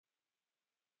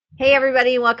Hey,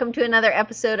 everybody, welcome to another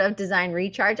episode of Design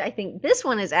Recharge. I think this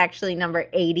one is actually number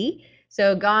 80.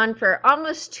 So, gone for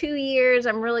almost 2 years.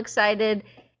 I'm real excited.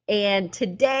 And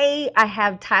today I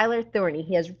have Tyler Thorney.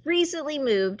 He has recently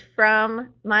moved from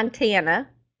Montana,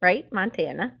 right?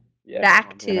 Montana, Yes, back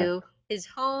Montana. to his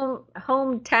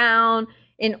hometown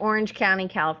in Orange County,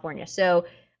 California. So,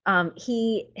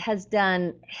 he has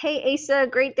done, hey, Asa,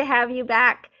 great to have you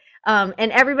back.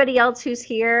 And everybody else who's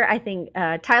here, I think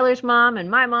Tyler's mom and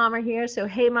my mom are here. So,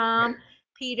 hey, mom,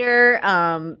 Peter,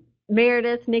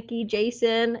 Meredith, Nikki,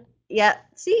 Jason. Yeah,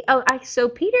 see, so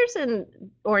Peter's in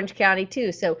Orange County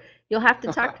too. So you'll have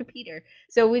to talk to Peter.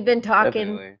 So we've been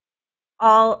talking Definitely.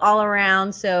 all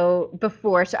around. So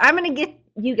before, so I'm gonna get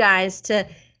you guys to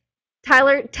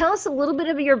Tyler. Tell us a little bit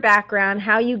of your background,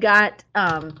 how you got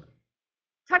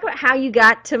talk about how you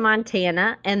got to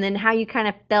Montana and then how you kind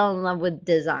of fell in love with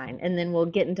design, and then we'll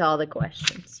get into all the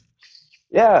questions.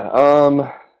 Yeah,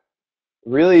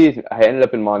 really, I ended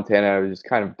up in Montana. It was just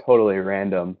kind of totally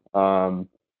random.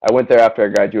 I went there after I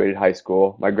graduated high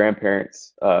school. My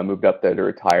grandparents moved up there to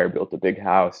retire, built a big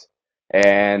house,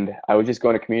 and I was just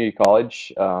going to community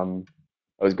college. I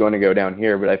was going to go down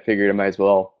here, but I figured I might as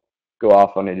well go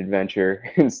off on an adventure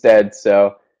instead.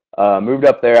 So, moved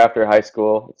up there after high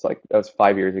school. It's like that was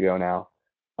 5 years ago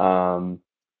now. Um,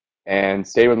 and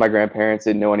stayed with my grandparents.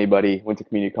 Didn't know anybody. Went to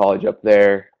community college up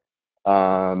there.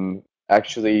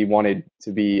 Actually wanted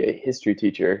to be a history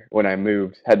teacher when I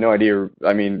moved. Had no idea,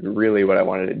 I mean, really what I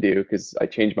wanted to do because I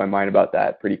changed my mind about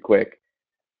that pretty quick.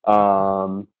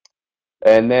 Um,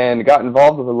 and then got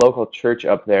involved with a local church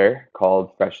up there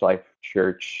called Fresh Life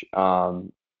Church,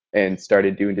 and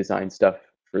started doing design stuff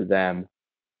for them.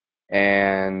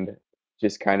 And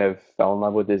just kind of fell in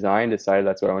love with design, decided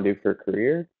that's what I want to do for a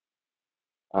career.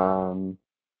 Um,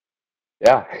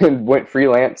 yeah, and went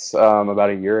freelance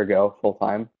about a year ago, full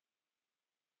time.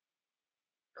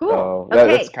 Cool. So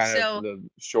that's Okay, kind of so the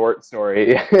short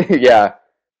story. Yeah.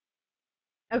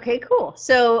 okay, cool.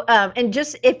 So, and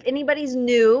just if anybody's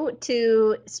new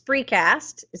to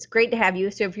Spreecast, it's great to have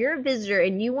you. So, if you're a visitor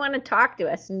and you want to talk to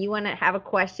us and you want to have a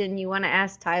question, you want to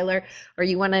ask Tyler, or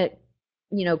you want to,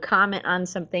 comment on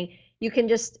something, you can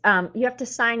just, you have to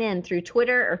sign in through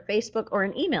Twitter or Facebook or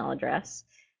an email address.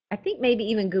 I think maybe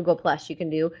even Google Plus you can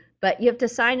do, but you have to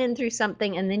sign in through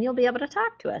something and then you'll be able to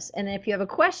talk to us. And if you have a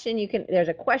question, there's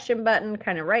a question button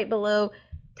kind of right below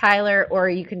Tyler, or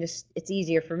you can just, it's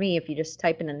easier for me if you just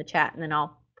type it in the chat and then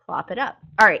I'll plop it up.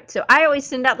 All right, so I always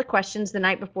send out the questions the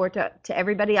night before to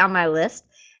everybody on my list.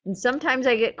 And sometimes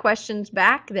I get questions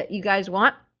back that you guys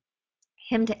want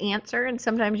him to answer, and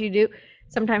sometimes you do,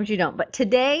 sometimes you don't. But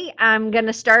today I'm going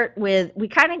to start with, we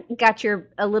kind of got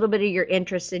a little bit of your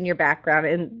interest in your background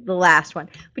in the last one,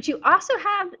 but you also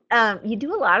have, you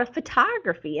do a lot of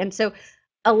photography. And so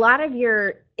a lot of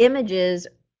your images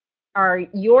are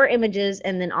your images,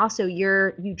 and then also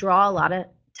you draw a lot of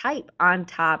type on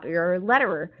top. You're a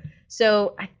letterer.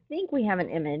 So I think we have an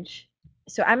image.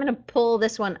 So I'm going to pull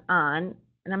this one on,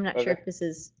 and I'm not sure Okay. if this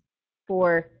is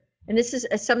for, and this is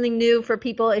something new for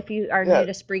people if you are Yeah. new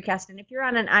to Spreecast. And if you're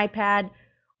on an iPad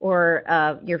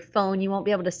or your phone, you won't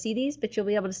be able to see these, but you'll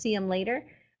be able to see them later.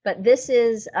 But this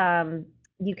is,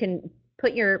 you can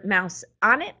put your mouse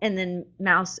on it and then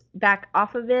mouse back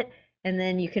off of it, and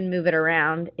then you can move it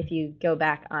around if you go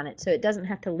back on it. So it doesn't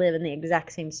have to live in the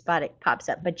exact same spot it pops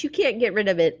up, but you can't get rid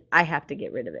of it. I have to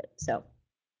get rid of it. So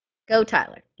go,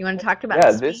 Tyler. You want to talk about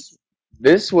Yeah, this this piece?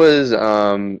 this was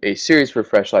a series for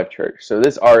Fresh Life Church. So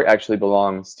this art actually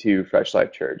belongs to Fresh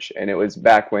Life Church, and it was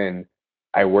back when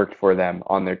I worked for them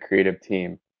on their creative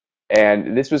team.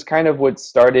 And this was kind of what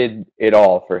started it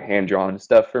all for hand-drawn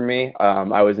stuff for me.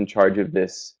 I was in charge of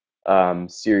this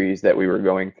series that we were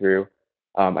going through.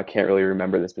 I can't really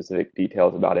remember the specific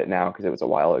details about it now because it was a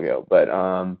while ago, but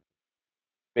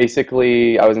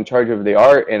basically I was in charge of the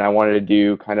art and I wanted to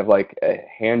do kind of like a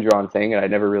hand-drawn thing and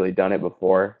I'd never really done it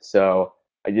before. So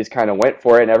I just kind of went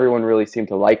for it and everyone really seemed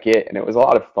to like it and it was a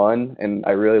lot of fun and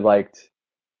I really liked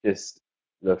just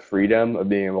the freedom of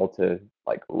being able to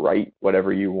like write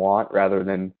whatever you want rather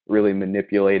than really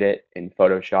manipulate it in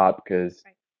Photoshop because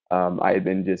I had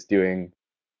been just doing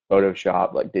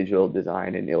Photoshop, like digital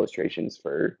design and illustrations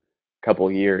for a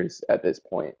couple years at this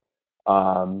point.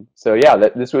 So yeah,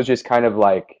 this was just kind of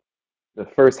like the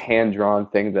first hand-drawn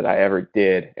thing that I ever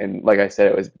did. And like I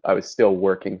said, I was still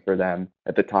working for them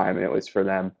at the time and it was for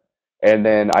them. And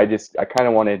then I kind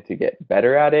of wanted to get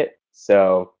better at it.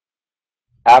 So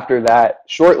after that,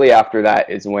 shortly after that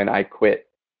is when I quit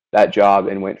that job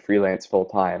and went freelance full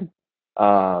time.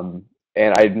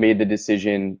 And I made the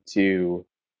decision to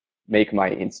make my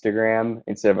Instagram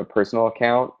instead of a personal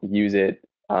account, use it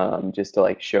just to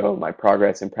like show my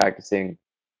progress in practicing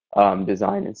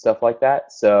design and stuff like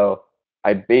that. So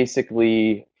I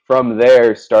basically from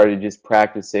there started just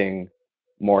practicing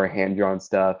more hand-drawn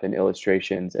stuff and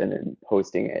illustrations and then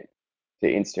posting it to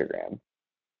Instagram.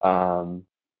 Um,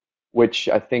 which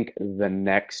I think the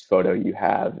next photo you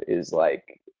have is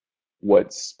like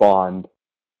what spawned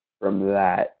from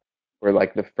that, were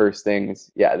like the first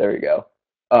things. Yeah, there we go.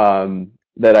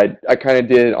 That I kind of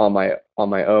did on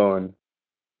my own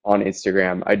on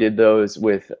Instagram. I did those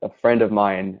with a friend of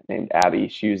mine named Abby.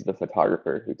 She was the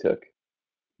photographer who took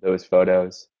those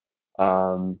photos.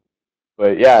 Um,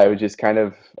 but yeah, it was just kind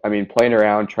of, I mean, playing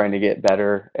around, trying to get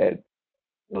better at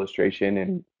illustration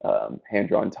and hand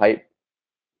drawn type.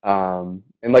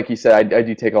 And like you said, I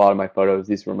do take a lot of my photos.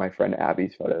 These were my friend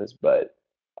Abby's photos, but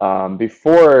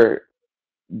before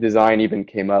design even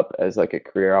came up as like a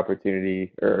career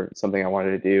opportunity or something I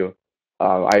wanted to do,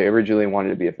 I originally wanted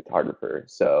to be a photographer.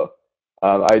 So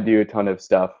I do a ton of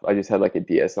stuff. I just had like a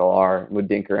DSLR, would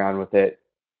dink around with it.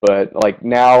 But like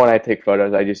now when I take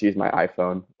photos, I just use my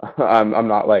iPhone. I'm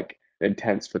not like an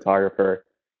intense photographer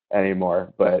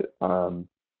anymore. But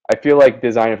I feel like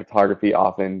design and photography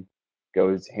often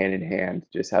goes hand in hand,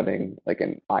 just having like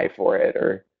an eye for it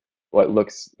or what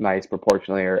looks nice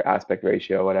proportionally or aspect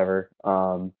ratio, whatever.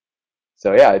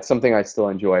 So yeah, it's something I still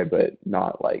enjoy, but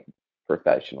not like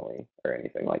professionally or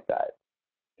anything like that.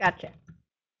 Gotcha.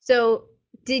 So,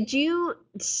 did you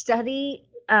study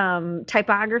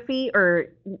typography,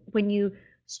 or when you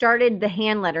started the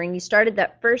hand lettering, you started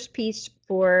that first piece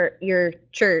for your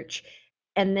church,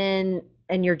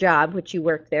 and your job, which you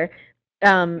work there,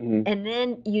 Hmm. and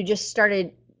then you just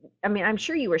started. I mean, I'm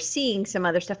sure you were seeing some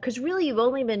other stuff because really you've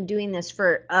only been doing this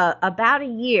for about a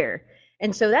year,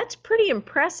 and so that's pretty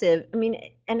impressive. I mean,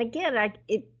 and again,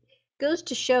 it goes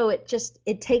to show it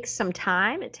takes some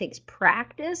time, it takes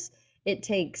practice, it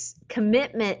takes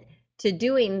commitment to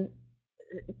doing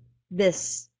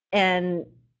this, and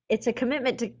it's a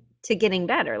commitment to getting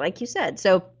better, like you said.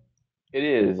 So It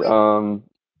is. when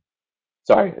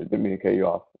Sorry, I didn't mean to cut you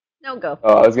off. no go.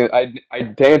 I was gonna.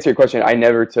 To answer your question, I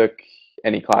never took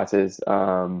any classes.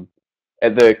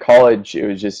 At the college, it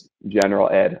was just general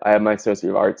ed. I have my Associate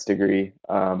of Arts degree,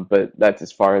 but that's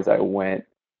as far as I went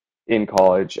in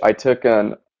college. I took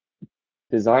an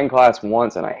design class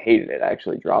once and I hated it. I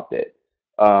actually dropped it.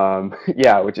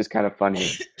 Yeah, which is kind of funny.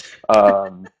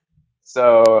 Um,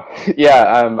 so yeah,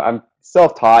 I'm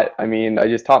self-taught. I mean, I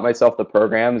just taught myself the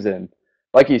programs and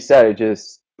like you said, it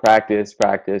just practice,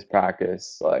 practice,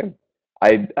 practice. Like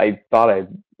I thought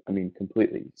I mean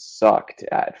completely sucked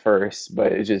at first,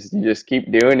 but it's just you just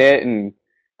keep doing it and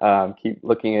keep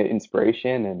looking at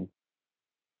inspiration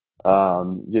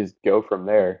and just go from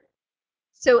there.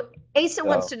 So Asa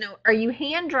wants So to know, are you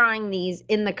hand drawing these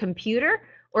in the computer,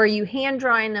 or are you hand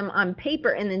drawing them on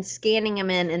paper and then scanning them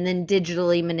in and then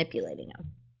digitally manipulating them?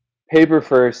 paper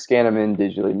first, scan them in,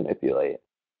 digitally manipulate.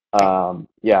 Okay.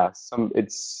 Yeah, some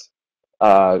it's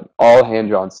all hand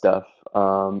drawn stuff.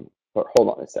 But hold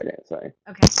on a second, sorry.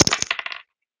 Okay,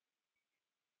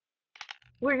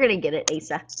 we're gonna get it,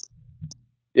 Asa.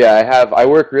 Yeah, I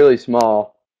work really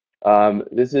small.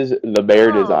 This is the bear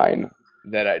Oh, design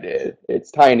that I did.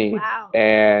 It's tiny wow.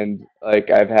 and like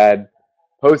I've had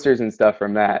posters and stuff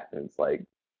from that. And it's like,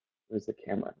 where's the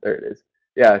camera? There it is.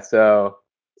 Yeah, so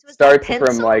So is that starts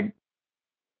from pencil? like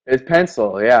it's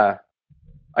pencil, yeah.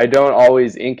 I don't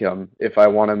always ink them if I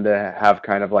want them to have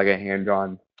kind of like a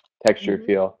hand-drawn texture Hmm.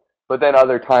 feel. But then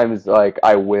other times, like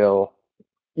I will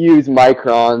use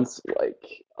microns, like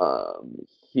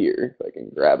here if I can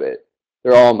grab it.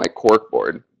 They're all on my cork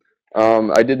board.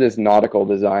 I did this nautical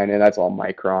design, and that's all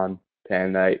micron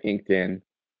pen that I inked in.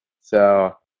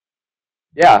 So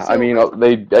yeah, I So mean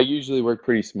I usually work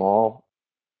pretty small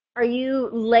are you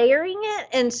layering it?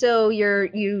 And so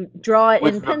you draw it in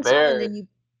with the pencil, and bear. then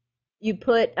you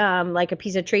put like a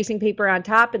piece of tracing paper on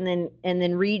top, and then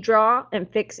redraw and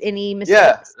fix any Yeah,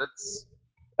 mistakes. that's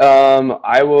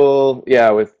I will, yeah,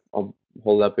 I'll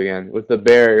hold it up again. With the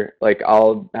bear, like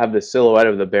I'll have the silhouette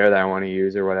of the bear that I want to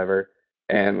use or whatever,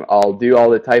 and I'll do all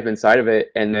the type inside of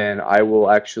it, and then I will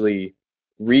actually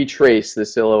retrace the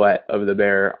silhouette of the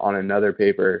bear on another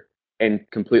paper and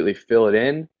completely fill it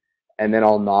in, and then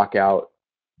I'll knock out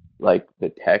like the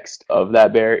text of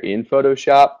that bear in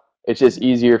Photoshop. It's just Mhm.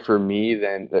 easier for me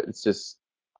than it's just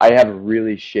I have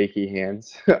really shaky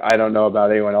hands. I don't know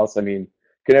about anyone else. I mean,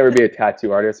 could never be a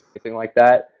tattoo artist or anything like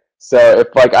that. So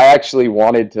if like I actually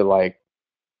wanted to like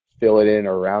fill it in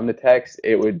around the text,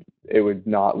 it would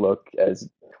not look as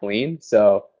clean.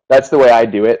 So that's the way I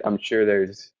do it. I'm sure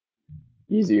there's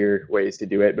easier ways to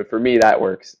do it, but for me that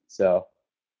works. So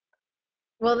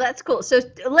Well, that's cool. So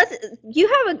let's. You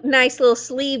have a nice little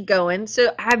sleeve going.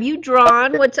 So have you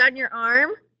drawn what's on your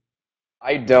arm?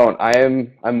 I don't.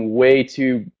 I'm way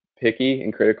too picky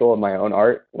and critical of my own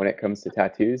art when it comes to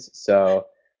tattoos. So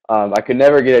I could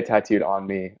never get it tattooed on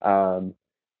me.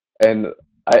 And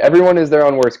everyone is their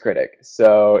own worst critic.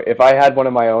 So if I had one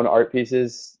of my own art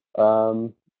pieces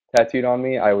tattooed on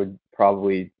me, I would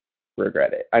probably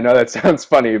regret it. I know that sounds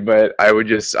funny, but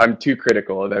I'm too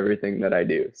critical of everything that I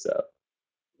do. So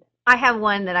I have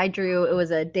one that I drew. It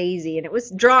was a daisy, and it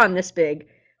was drawn this big,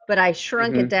 but I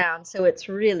shrunk it hmm down so it's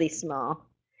really small.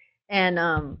 And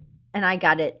I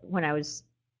got it when I was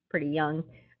pretty young.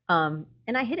 And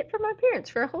I hid it from my parents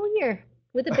for a whole year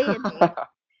with a band-aid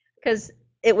because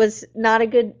it was not a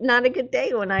good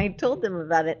day when I told them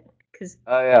about it. Because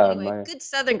Oh yeah, anyway, good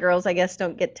Southern girls, I guess,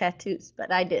 don't get tattoos,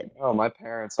 but I did. my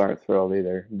parents aren't thrilled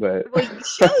either, but Well, you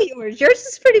show yours. Yours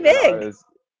is pretty no, big.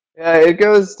 yeah, it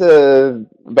goes to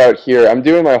about here. I'm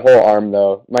doing my whole arm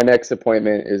though. My next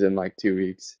appointment is in like 2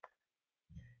 weeks.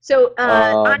 So,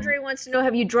 Um, Andre wants to know,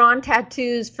 have you drawn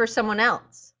tattoos for someone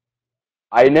else?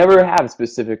 I never have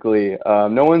specifically.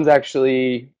 No one's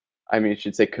actually, I mean, I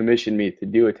should say, commissioned me to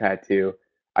do a tattoo.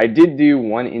 I did do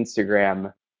one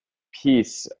Instagram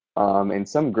piece, and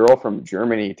some girl from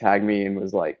Germany tagged me and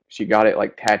was like, she got it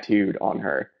like tattooed on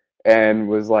her and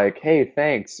was like, "Hey,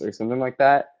 thanks," or something like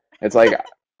that. It's like,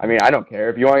 I mean, I don't care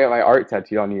if you want to get my art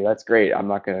tattooed on you. That's great. I'm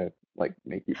not gonna like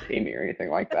make you pay me or anything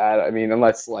like that. I mean,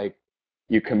 unless like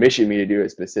you commission me to do a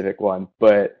specific one,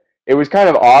 but. It was kind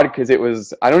of odd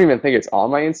because I don't even think it's on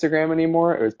my Instagram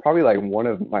anymore. It was probably like one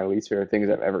of my least favorite things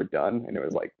I've ever done. And it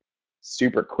was like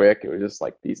super quick. It was just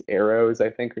like these arrows,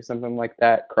 I think, or something like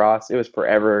that. Cross. It was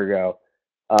forever ago.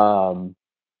 Um,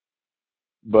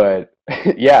 but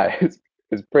yeah, it's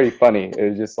pretty funny. It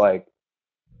was just like,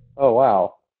 oh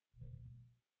wow.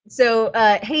 So,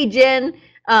 hey Jen.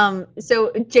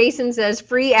 So Jason says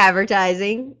free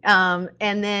advertising, and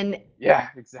then Yeah,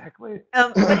 exactly.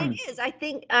 but it is. I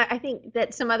think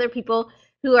that some other people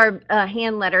who are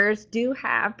hand letters do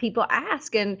have people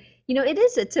ask, and it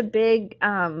is. It's a big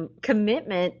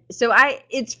commitment. So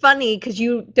it's funny because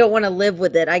you don't want to live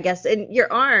with it, I guess. And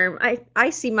your arm, I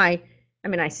see my. I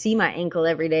mean, I see my ankle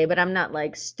every day, but I'm not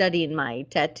like studying my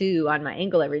tattoo on my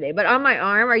ankle every day. But on my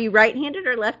arm, are you right-handed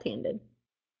or left-handed?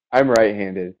 I'm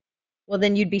right-handed. Well,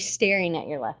 then you'd be staring at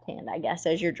your left hand, I guess,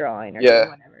 as you're drawing or doing Yeah,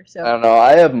 whatever. I So, don't know.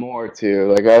 I have more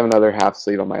too. Like I have another half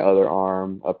sleeve on my other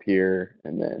arm up here,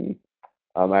 and then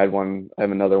I have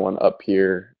another one up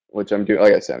here, which I'm doing.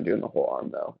 Like I said, I'm doing the whole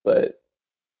arm though. But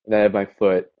then I have my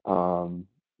foot,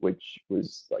 which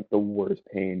was like the worst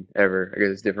pain ever. I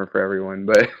guess it's different for everyone,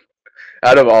 but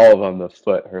out of all of them, the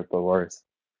foot hurt the worst.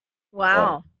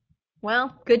 But wow.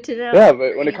 Well, good to know yeah, for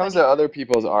but when it comes anybody. to other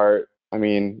people's art, I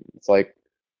mean, it's like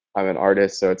I'm an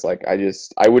artist, so it's like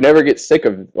I would never get sick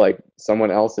of like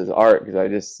someone else's art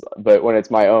because but when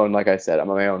it's my own, like I said, I'm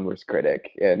my own worst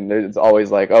critic, and there's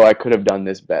always like, oh, I could have done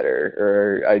this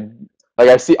better, or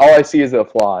I see all I see is the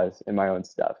flaws in my own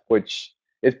stuff, which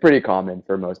is pretty common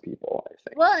for most people, I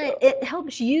think. Well, it, So. it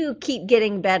helps you keep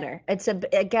getting better.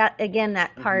 It got again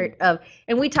that hmm part of,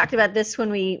 and we talked about this when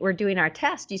we were doing our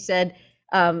test. You said,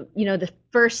 the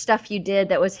first stuff you did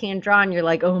that was hand drawn, you're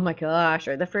like, oh my gosh,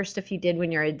 or the first stuff you did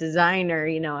when you're a designer,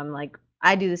 I'm like,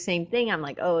 I do the same thing. I'm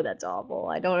like, oh, that's awful.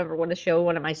 I don't ever want to show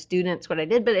one of my students what I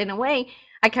did, but in a way,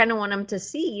 I kind of want them to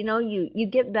see, you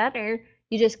get better.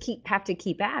 You just have to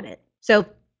keep at it. So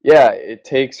Yeah, it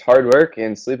takes hard work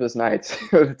and sleepless nights.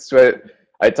 That's what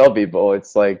I tell people.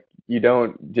 It's like you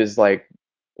don't just like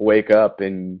wake up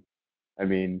and I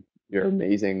mean, you're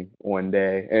amazing one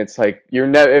day. And it's like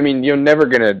I mean, you're never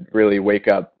gonna really wake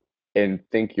up and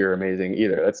think you're amazing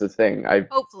either. That's the thing. I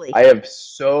hopefully, have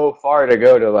so far to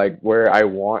go to like where I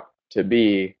want to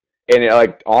be. And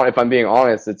like if I'm being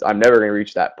honest, I'm never gonna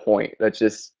reach that point. That's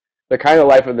just the kind of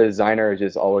life of the designer is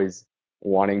just always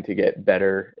wanting to get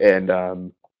better and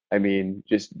I mean,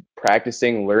 just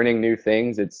practicing, learning new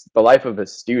things. It's the life of a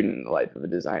student, the life of a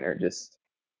designer, just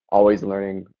always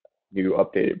learning new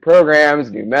updated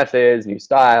programs, new methods, new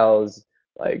styles.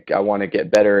 Like I want to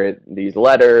get better at these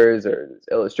letters or this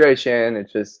illustration.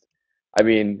 It's just, I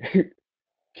mean,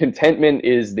 contentment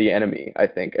is the enemy, I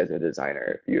think, as a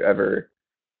designer. If you ever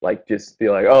like just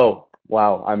feel like, oh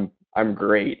wow, I'm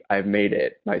great. I've made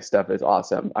it. My stuff is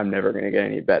awesome. I'm never gonna get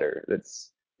any better.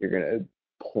 You're gonna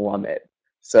plummet.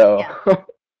 So yeah.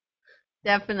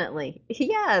 Definitely.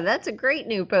 Yeah, that's a great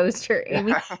new poster,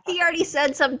 Amy. yeah. He already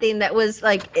said something that was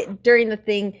like during the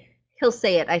thing. He'll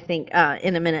say it, I think,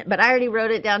 in a minute. But I already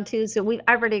wrote it down too. So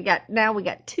I've already got now we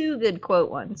got two good quote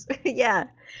ones. Yeah.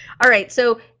 All right.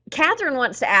 So Catherine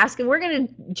wants to ask, and we're going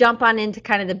to jump on into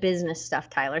kind of the business stuff,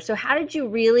 Tyler. So, how did you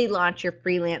really launch your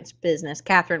freelance business?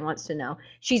 Catherine wants to know.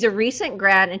 She's a recent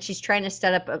grad and she's trying to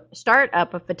start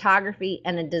up a photography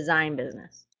and a design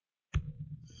business.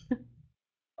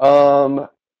 Um,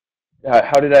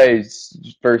 how did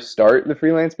first start the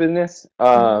freelance business?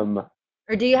 Hmm.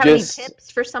 Or do you have any Just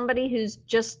tips for somebody who's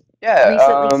just yeah.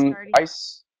 recently starting?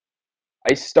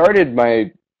 I started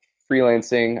my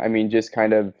freelancing. I mean, just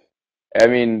kind of. I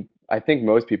mean, I think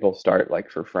most people start like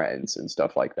for friends and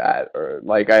stuff like that, or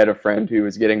like I had a friend who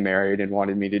was getting married and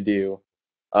wanted me to do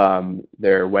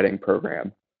their wedding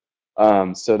program.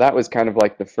 So that was kind of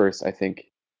like the first, I think,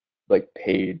 like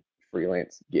paid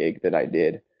freelance gig that I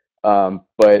did.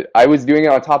 But I was doing it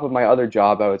on top of my other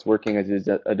job. I was working as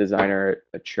a designer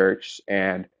at a church,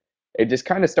 and it just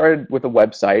kind of started with a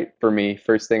website for me.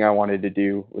 First thing I wanted to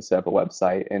do was set up a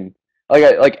website, and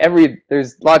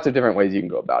there's lots of different ways you can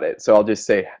go about it. So I'll just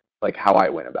say like how I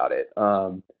went about it.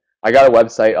 I got a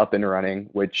website up and running,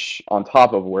 which on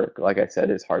top of work, like I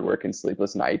said, is hard work and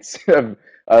sleepless nights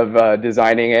of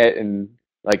designing it, and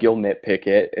like you'll nitpick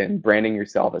it, and branding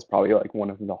yourself is probably like one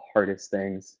of the hardest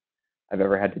things I've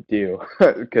ever had to do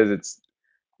because it's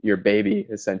your baby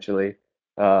essentially.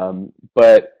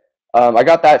 But I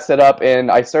got that set up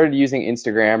and I started using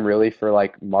Instagram really for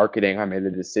like marketing. I made the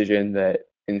decision that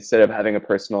instead of having a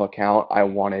personal account, I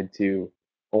wanted to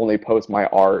only post my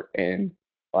art and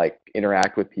like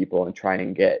interact with people and try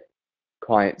and get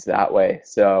clients that way.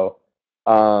 So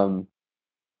um,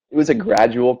 it was a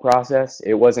gradual process.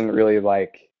 It wasn't really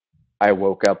like I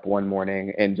woke up one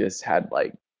morning and just had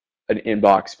like an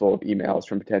inbox full of emails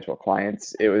from potential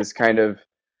clients. It was kind of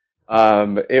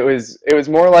it was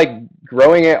more like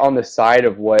growing it on the side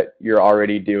of what you're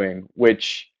already doing,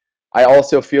 which I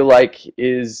also feel like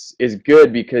is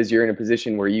good because you're in a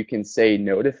position where you can say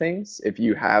no to things if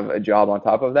you have a job on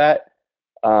top of that.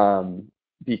 Um,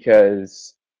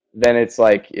 because then it's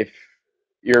like if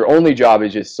your only job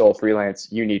is just sole freelance,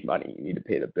 you need money, you need to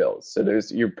pay the bills. So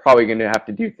you're probably going to have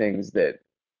to do things that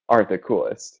aren't the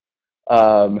coolest.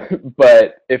 Um,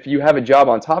 but if you have a job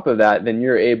on top of that, then you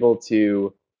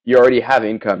already have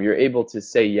income. You're able to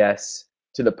say yes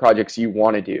to the projects you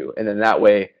want to do, and then that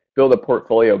way build a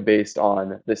portfolio based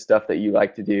on the stuff that you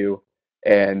like to do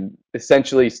and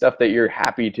essentially stuff that you're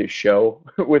happy to show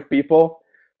with people.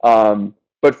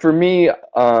 But for me, me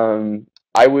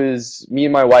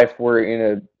and my wife were in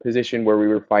a position where we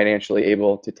were financially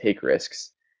able to take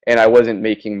risks, and I wasn't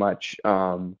making much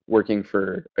working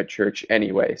for a church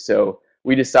anyway. So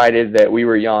we decided that we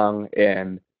were young,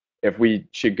 and if we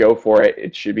should go for it,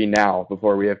 it should be now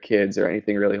before we have kids or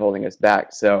anything really holding us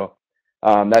back. So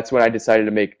that's when I decided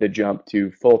to make the jump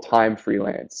to full-time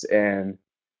freelance. And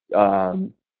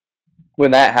um,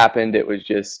 when that happened, it was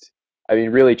just, I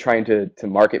mean, really trying to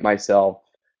market myself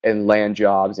and land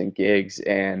jobs and gigs.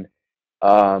 And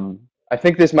I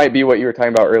think this might be what you were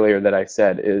talking about earlier that I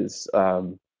said is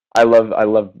I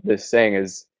love this saying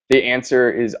is the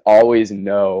answer is always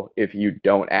no if you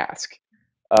don't ask.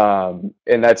 And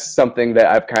that's something that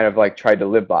I've kind of like tried to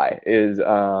live by is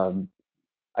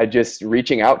I just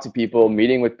reaching out to people,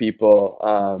 meeting with people,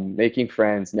 making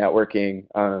friends, networking,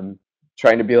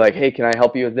 trying to be like, hey, can I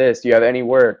help you with this? Do you have any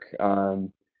work?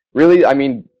 Really, I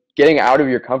mean, getting out of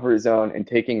your comfort zone and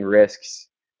taking risks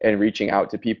and reaching out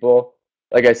to people.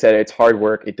 Like I said, it's hard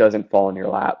work. It doesn't fall in your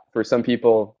lap. For some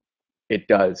people, it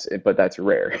does, but that's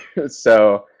rare.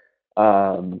 So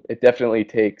it definitely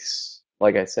takes,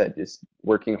 like I said, just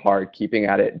working hard, keeping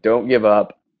at it. Don't give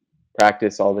up,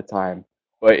 practice all the time.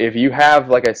 But if you have,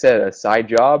 like I said, a side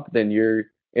job, then you're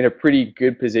in a pretty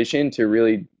good position to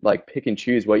really like pick and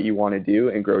choose what you want to do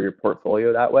and grow your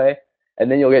portfolio that way. And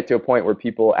then you'll get to a point where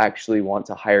people actually want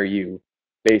to hire you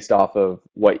based off of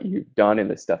what you've done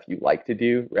and the stuff you like to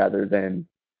do rather than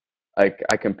like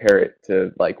I compare it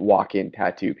to like walk-in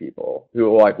tattoo people who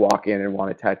will like walk in and want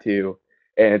a tattoo,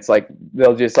 and it's like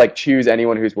they'll just like choose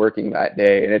anyone who's working that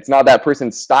day, and it's not that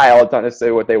person's style. It's not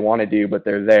necessarily what they want to do, but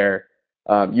they're there.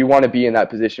 You want to be in that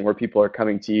position where people are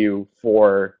coming to you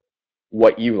for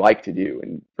what you like to do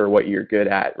and for what you're good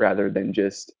at, rather than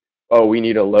just oh we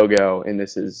need a logo and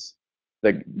this is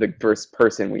the first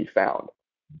person we found.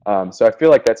 So I feel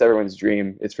like that's everyone's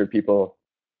dream is for people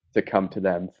to come to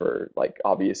them for like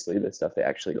obviously the stuff they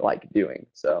actually like doing.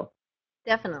 So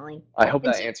Definitely. I hope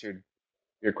And that so, answered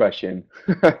your question.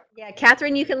 yeah,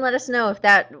 Catherine, you can let us know if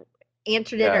that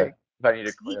answered it Yeah, or if I need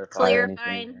to clarify anything.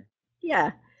 clarifying.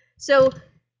 Yeah. So,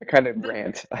 I kind of but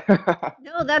rant.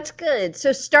 no, that's good.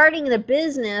 So starting the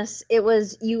business, it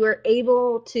was you were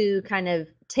able to kind of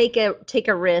take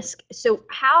a risk. So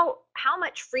how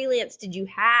much freelance did you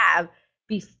have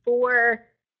before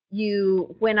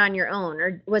you went on your own,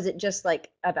 or was it just like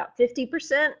about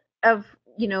 50% of,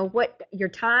 what your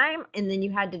time, and then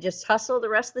you had to just hustle the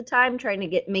rest of the time trying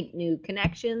to make new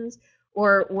connections?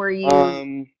 Or were you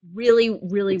Um, really,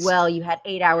 really it's well, you had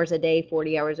 8 hours a day,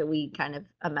 40 hours a week kind of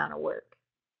amount of work?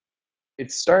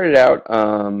 it started out,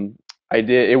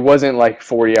 it wasn't like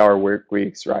 40-hour work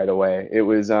weeks right away. It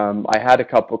was, I had a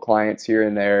couple clients here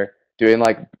and there doing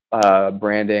like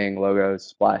branding, logos,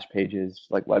 splash pages,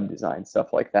 like web design,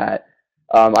 stuff like that.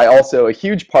 I also, a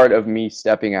huge part of me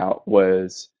stepping out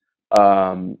was,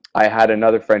 I had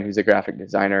another friend who's a graphic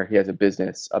designer. He has a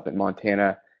business up in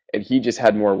Montana, and he just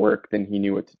had more work than he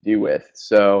knew what to do with.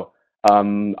 So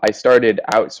I started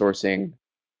outsourcing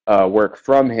work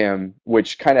from him,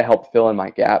 which kind of helped fill in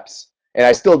my gaps. And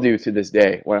I still do to this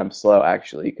day when I'm slow,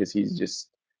 actually, because he's just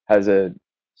has a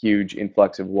huge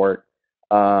influx of work.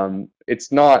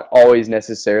 It's not always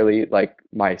necessarily like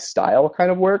my style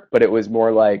kind of work, but it was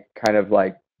more like kind of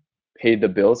like paid the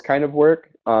bills kind of work.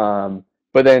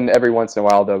 But then every once in a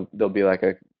while, there'll be like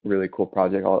a really cool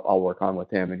project I'll work on with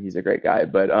him, and he's a great guy.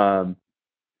 But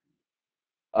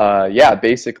yeah,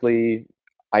 basically,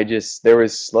 there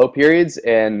was slow periods,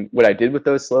 and what I did with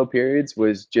those slow periods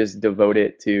was just devote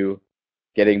it to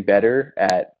getting better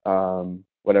at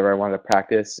whatever I wanted to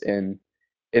practice. And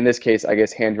in this case, I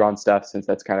guess hand-drawn stuff, since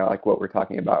that's kind of like what we're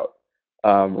talking about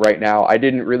right now. I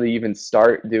didn't really even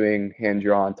start doing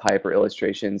hand-drawn type or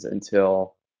illustrations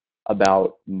until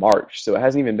about March, so it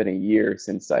hasn't even been a year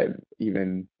since I've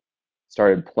even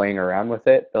started playing around with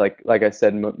it. Like I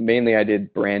said, mainly I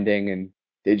did branding and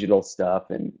digital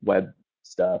stuff and web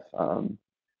stuff,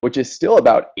 which is still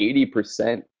about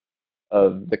 80%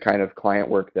 of the kind of client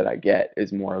work that I get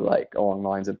is more like along the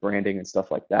lines of branding and stuff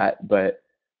like that. But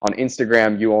on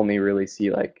Instagram, you only really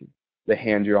see like the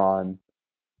hand-drawn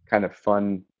kind of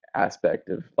fun aspect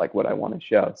of like what I want to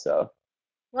show. So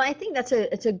Well, I think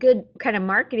it's a good kind of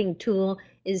marketing tool,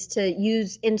 is to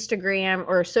use Instagram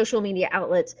or social media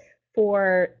outlets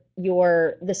for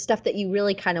the stuff that you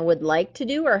really kind of would like to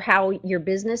do, or how your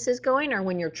business is going, or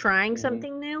when you're trying mhm,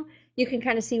 something new, you can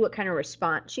kind of see what kind of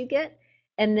response you get.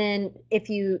 And then if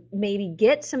you maybe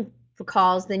get some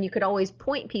calls, then you could always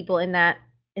point people in that,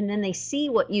 and then they see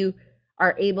what you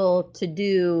are able to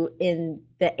do in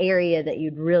the area that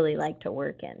you'd really like to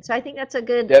work in. So I think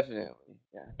definitely,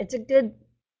 yeah. it's a good,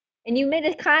 and you made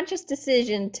a conscious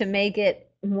decision to make it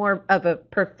more of a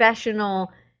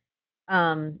professional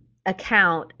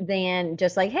account than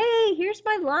just like, hey, here's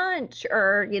my lunch,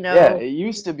 or Yeah, it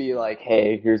used to be like,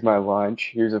 hey, here's my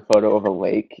lunch, here's a photo of a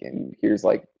lake, and here's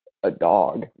like a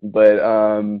dog. But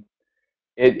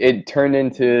it turned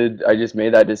into, I just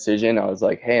made that decision. I was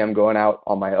like, hey, I'm going out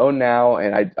on my own now,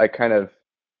 and I kind of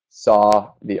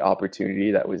saw the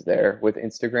opportunity that was there with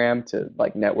Instagram to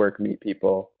like network, meet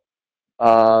people.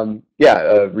 Yeah,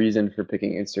 a reason for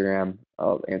picking Instagram.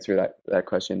 I'll answer that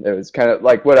question. It was kind of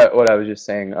like what I was just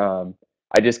saying.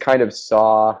 I just kind of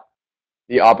saw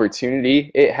the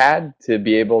opportunity it had to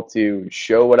be able to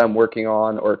show what I'm working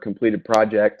on or a completed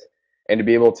project, and to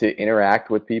be able to interact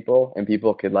with people, and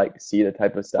people could like see the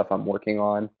type of stuff I'm working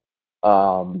on,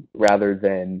 rather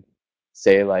than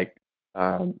say like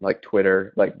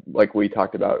Twitter, like we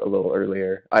talked about a little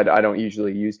earlier. I don't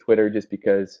usually use Twitter just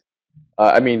because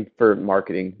I mean, for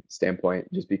marketing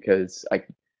standpoint, just because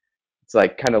it's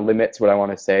like kind of limits what I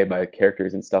want to say by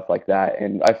characters and stuff like that.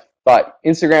 And I thought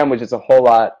Instagram was just a whole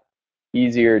lot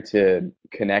easier to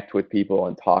connect with people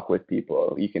and talk with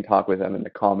people. You can talk with them in the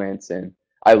comments, and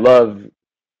I love,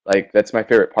 like, that's my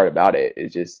favorite part about it,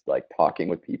 is just like talking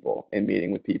with people and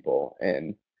meeting with people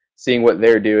and seeing what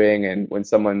they're doing. And when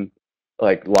someone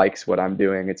like likes what I'm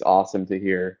doing, it's awesome to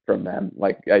hear from them.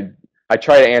 Like I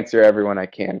try to answer everyone I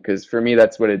can, because for me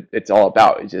that's what it's all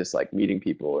about, is just like meeting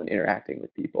people and interacting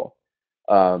with people.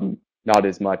 Not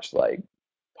as much like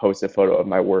post a photo of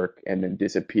my work and then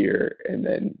disappear and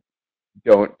then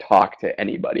don't talk to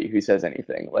anybody who says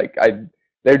anything.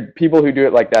 There people who do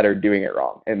it like that are doing it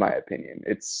wrong, in my opinion.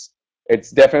 It's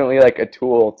definitely like a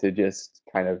tool to just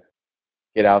kind of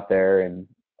get out there and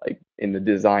like in the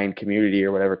design community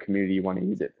or whatever community you want to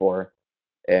use it for,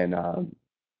 and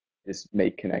just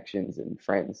make connections and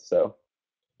friends. So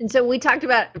And so we talked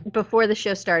about, before the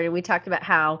show started, we talked about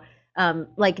how,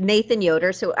 like Nathan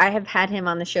Yoder. So I have had him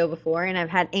on the show before, and I've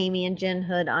had Amy and Jen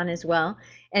Hood on as well.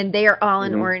 And they are all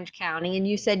in hmm Orange County. And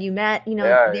you said you met,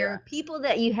 yeah, there yeah, are people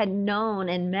that you had known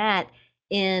and met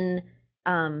in,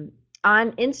 on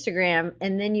Instagram,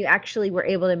 and then you actually were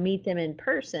able to meet them in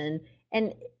person.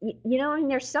 And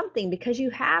and there's something, because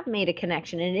you have made a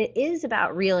connection, and it is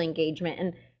about real engagement.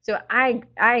 And so I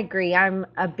agree. I'm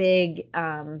a big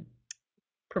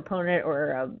proponent,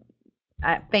 or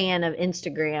fan of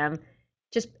Instagram.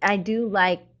 Just I do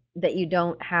like that you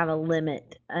don't have a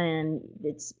limit and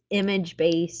it's image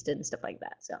based and stuff like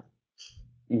that. So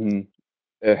Hmm.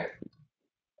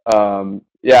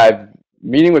 Yeah,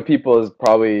 meeting with people is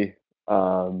probably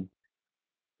um,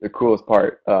 the coolest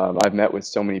part. I've met with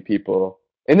so many people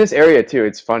in this area too.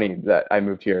 It's funny that I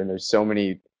moved here and there's so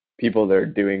many people that are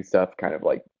doing stuff kind of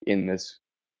like in this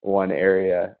one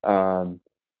area.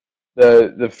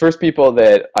 The first people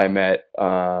that I met,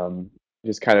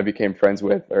 just kind of became friends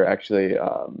with, are actually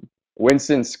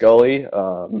Winston Scully,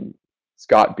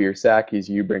 Scott Biersack, he's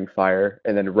You Bring Fire,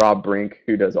 and then Rob Brink,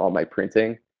 who does all my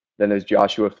printing. Then there's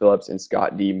Joshua Phillips and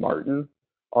Scott D. Martin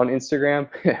on Instagram.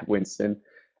 Winston.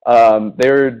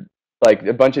 They're like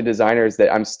a bunch of designers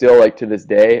that I'm still like to this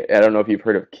day. I don't know if you've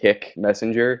heard of Kick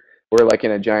Messenger. We're like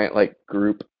in a giant like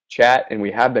group chat, and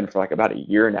we have been for like about a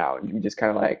year now, and we just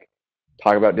kind of like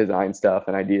talk about design stuff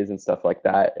and ideas and stuff like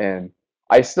that. And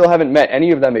I still haven't met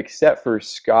any of them except for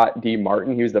Scott D.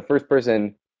 Martin. He was the first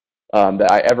person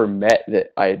that I ever met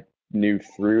that I knew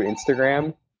through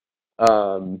Instagram.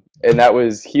 And that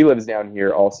was, he lives down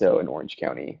here also in Orange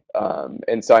County.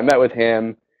 And so I met with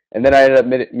him, and then I ended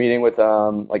up meeting with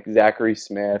like Zachary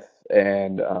Smith,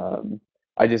 and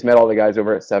I just met all the guys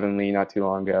over at Seven Lee not too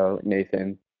long ago,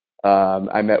 Nathan.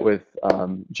 I met with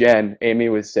Jen. Amy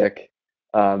was sick.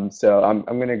 So I'm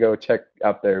gonna go check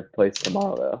out their place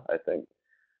tomorrow though, I think.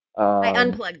 I Um,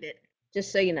 unplugged it,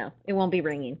 just so you know. It won't be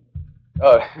ringing.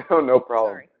 oh, no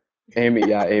problem. Sorry. Amy,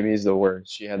 yeah, Amy's the worst.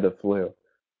 She had the flu.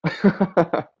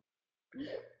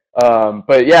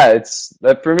 But yeah, it's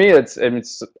that for me.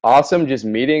 It's awesome just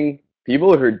meeting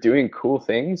people who are doing cool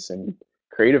things and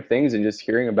creative things, and just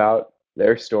hearing about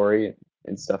their story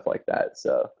and stuff like that.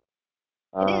 So,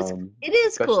 It is um, it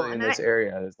is cool. especially in And this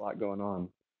area, there's a lot going on.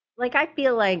 I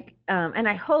feel like and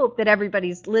I hope that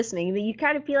everybody's listening that you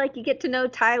kind of feel like you get to know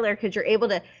Tyler because you're able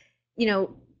to, you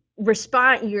know,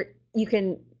 respond you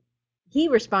can he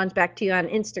responds back to you on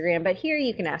Instagram, but here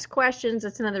you can ask questions.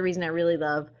 That's another reason I really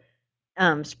love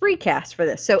Spreecast for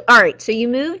this. So all right, so you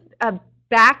moved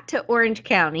back to Orange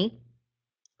County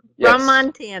from Yes.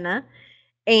 Montana.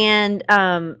 And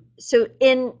so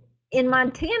in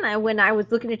Montana, when I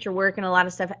was looking at your work and a lot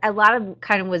of stuff, a lot of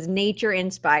kind of was nature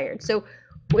inspired. So,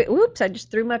 whoops, I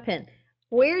just threw my pen.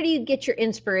 Where do you get your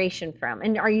inspiration from?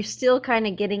 And are you still kind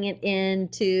of getting it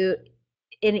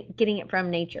getting it from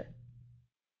nature?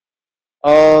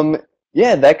 Um,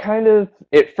 yeah, that kind of,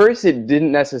 at first it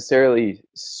didn't necessarily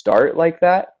start like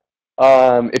that.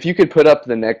 If you could put up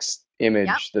the next Yep.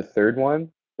 image, the third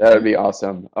one, that would Hmm. be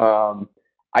awesome.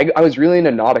 I was really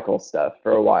into nautical stuff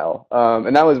for a while.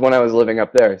 And that was when I was living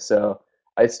up there. So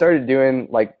I started doing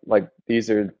like these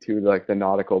are two like the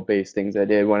nautical based things I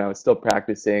did when I was still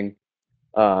practicing,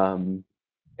 um,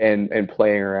 and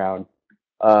playing around.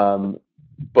 Um,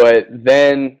 but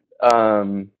then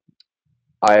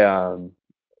I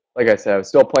like I said, I was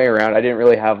still playing around. I didn't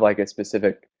really have like a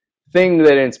specific thing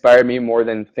that inspired me more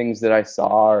than things that I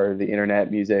saw or the internet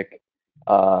music.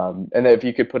 And then if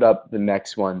you could put up the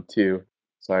next one too.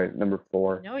 Sorry, number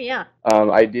 4. Oh yeah.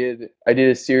 I did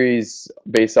a series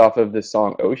based off of the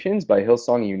song Oceans by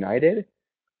Hillsong United.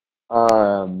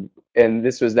 And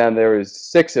this was them. There was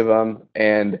 6 of them,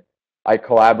 and I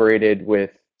collaborated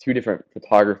with 2 different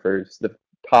photographers. The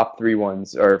top 3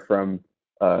 ones are from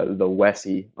the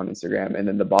Wessie on Instagram, and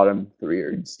then the bottom 3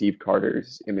 are Steve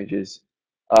Carter's images.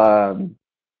 Um,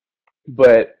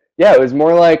 but yeah, it was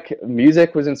more like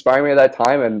music was inspiring me at that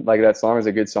time, and like that song was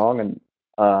a good song, and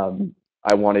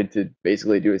I wanted to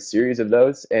basically do a series of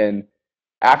those. And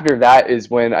after that is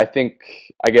when I think,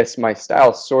 I guess my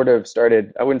style sort of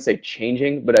started, I wouldn't say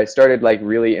changing, but I started like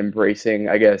really embracing,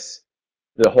 I guess,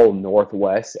 the whole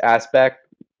Northwest aspect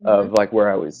of Hmm. like where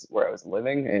I was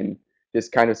living, and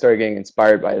just kind of started getting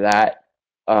inspired by that.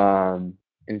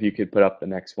 And if you could put up the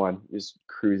next one, just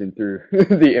cruising through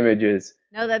the images.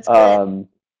 No, that's good. Um,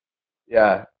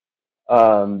 yeah.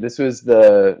 This was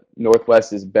the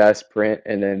Northwest's best print,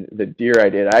 and then the deer I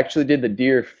did. I actually did the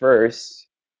deer first,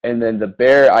 and then the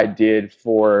bear I did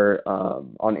for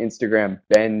on Instagram,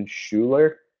 Ben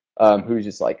Schuler, who's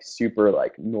just like super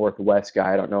like Northwest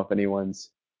guy. I don't know if anyone's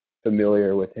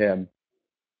familiar with him.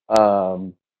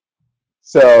 Um,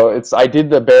 so I did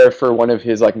the bear for one of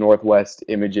his like Northwest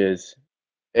images,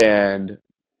 and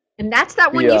And that's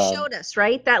that one we you showed us,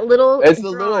 right? That little it's the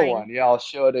little drawing. one. Yeah, I'll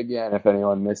show it again if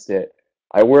anyone missed it.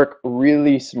 I work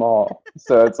really small,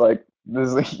 so it's like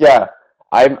this. Yeah,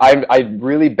 I'm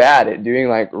really bad at doing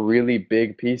like really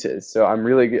big pieces. So I'm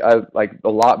like a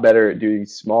lot better at doing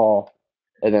small,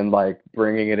 and then like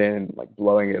bringing it in, like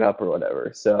blowing it up or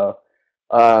whatever. So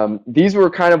These were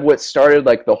kind of what started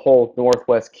like the whole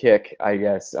Northwest kick, I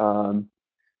guess.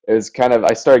 It was kind of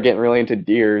I started getting really into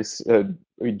deers.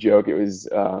 We joke it was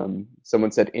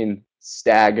someone said in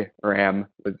stag ram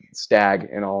with stag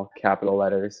in all capital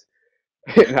letters.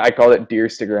 And I called it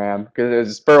Deerstagram because it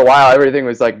was for a while everything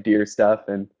was like deer stuff,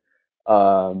 and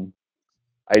um,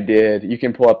 I did. You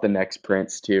can pull up the next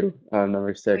prints too,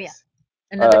 number Oh yeah, 6.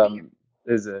 another deer.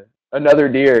 There's another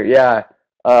deer. Yeah,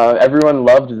 everyone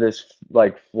loved this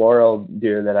like floral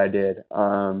deer that I did.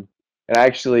 And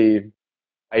actually,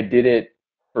 I did it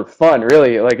for fun,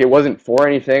 really. Like it wasn't for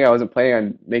anything. I wasn't planning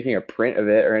on making a print of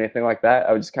it or anything like that.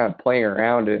 I was just kind of playing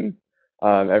around, and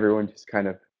everyone just kind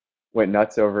of went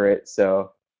nuts over it.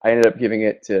 So I ended up giving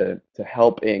it to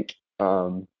Help Inc.,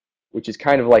 which is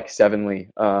kind of like Sevenly.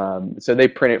 So they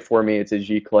print it for me. It's a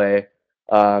G Clay,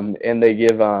 and they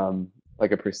give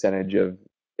like a percentage of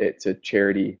it to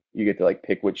charity. You get to like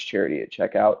pick which charity to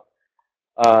check out.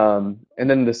 And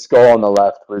then the skull on the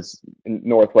left was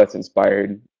Northwest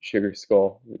inspired sugar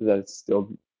skull. That's still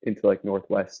into like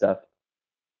Northwest stuff.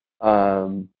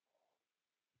 Um,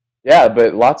 yeah,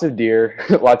 but lots of deer,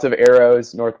 lots of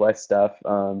arrows, Northwest stuff.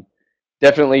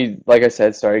 Definitely, like I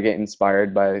said, started getting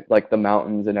inspired by like the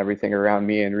mountains and everything around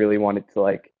me, and really wanted to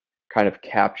like kind of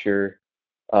capture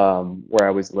where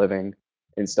I was living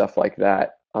and stuff like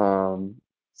that.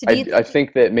 So I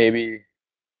think that maybe.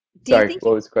 do you Sorry, think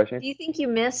what was the question? do you think you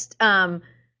missed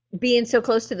being so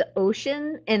close to the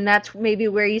ocean, and that's maybe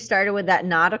where you started with that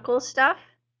nautical stuff?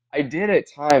 I did at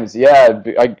times, yeah.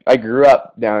 I grew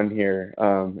up down here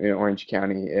in Orange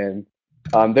County, and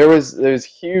there's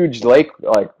huge lake.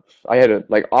 Like I had a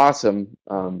like awesome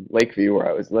lake view where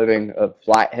I was living, of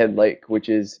Flathead Lake, which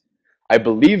is, I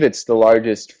believe it's the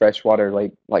largest freshwater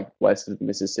lake like west of the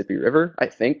Mississippi River. I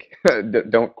think.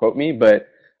 Don't quote me, but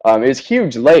it's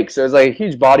huge lake, so it's like a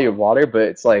huge body of water. But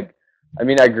it's like, I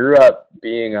mean, I grew up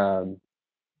being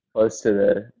close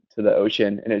to the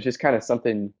ocean, and it's just kind of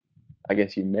something I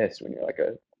guess you missed when you're like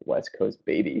a West Coast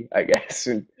baby, I guess.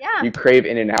 And Yeah. you crave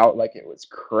In and Out like it was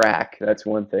crack. That's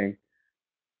one thing.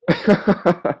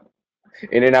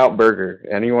 In and Out Burger.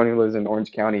 Anyone who lives in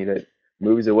Orange County that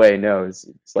moves away knows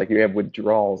it's like you have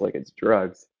withdrawals, like it's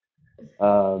drugs.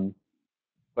 Um,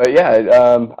 but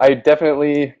yeah, I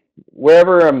definitely,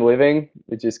 wherever I'm living,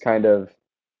 it just kind of,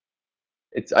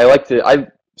 I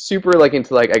super like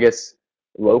into like, I guess,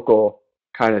 local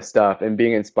kind of stuff and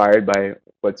being inspired by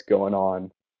what's going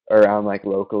on around like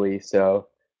locally. So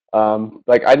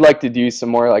like I'd like to do some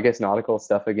more, I guess, nautical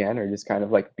stuff again, or just kind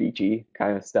of like beachy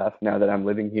kind of stuff now that I'm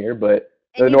living here. But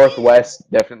And the you did. Northwest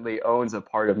definitely owns a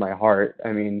part of my heart.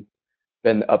 I mean,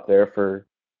 been up there for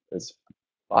it's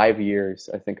 5 years.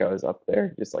 I think I was up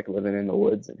there just like living in the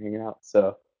woods and hanging out.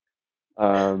 So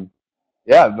um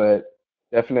yeah, but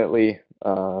definitely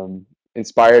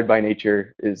inspired by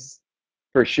nature is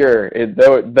for sure.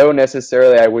 Though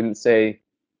necessarily I wouldn't say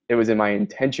it was in my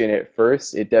intention at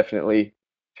first, it definitely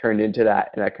turned into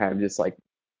that, and I kind of just like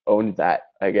owned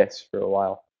that, I guess, for a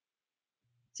while.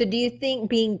 So do you think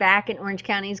being back in Orange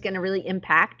County is going to really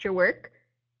impact your work?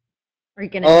 Are you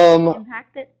going to maybe Um,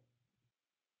 impact it?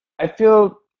 I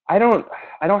feel I don't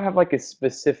have like a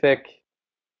specific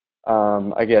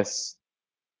I guess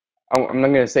I'm not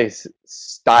gonna say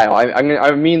style.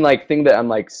 I mean like thing that I'm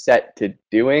like set to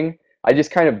doing. I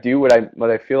just kind of do what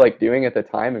I feel like doing at the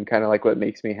time, and kind of like what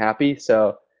makes me happy.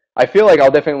 So I feel like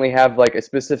I'll definitely have like a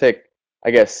specific,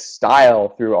 I guess, style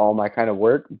through all my kind of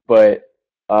work. But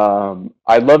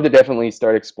I'd love to definitely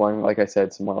start exploring, like I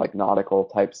said, some more like nautical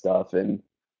type stuff and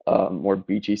more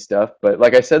beachy stuff. But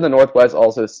like I said, the Northwest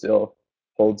also still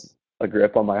holds a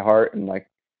grip on my heart, and like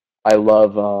I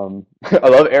love I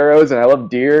love arrows, and I love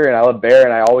deer, and I love bear,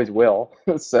 and I always will.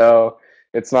 So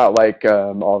it's not like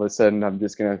all of a sudden I'm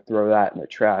just gonna throw that in the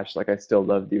trash. Like I still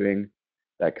love doing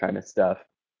that kind of stuff.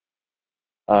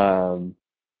 Um,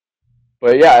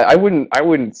 but yeah, I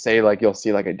wouldn't say like you'll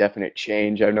see like a definite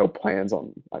change. I have no plans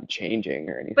on changing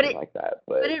or But anything it like that.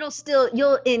 but But it'll still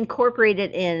you'll incorporate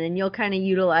it in, and you'll kind of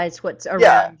utilize what's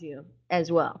yeah, around you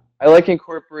as well. I like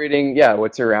incorporating, yeah,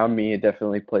 what's around me. It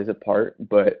definitely plays a part,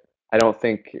 but I don't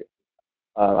think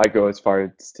I go as far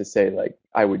as to say like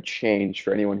I would change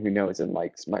for anyone who knows and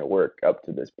likes my work up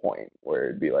to this point, where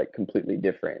it'd be like completely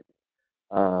different.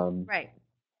 Um, Right.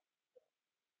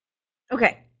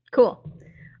 Okay, cool.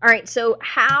 All right, so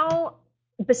how,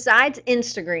 besides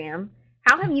Instagram,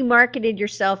 how have you marketed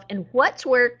yourself, and what's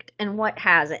worked and what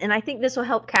hasn't? And I think this will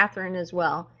help Catherine as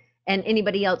well, and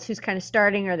anybody else who's kind of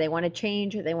starting, or they want to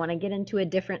change, or they want to get into a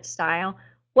different style.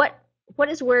 What what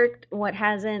has worked, what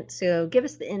hasn't? So give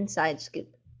us the inside scoop.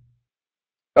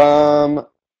 um,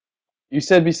 you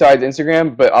said besides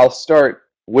Instagram, but I'll start.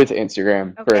 with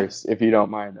Instagram Okay. first, if you don't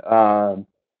mind.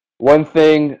 One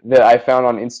thing that I found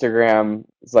on Instagram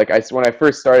is like when I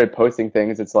first started posting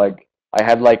things, it's like I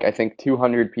had like I think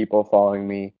 200 people following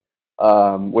me,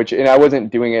 which and I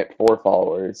wasn't doing it for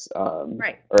followers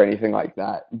Right. or anything like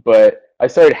that. But I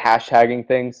started hashtagging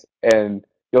things, and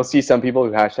you'll see some people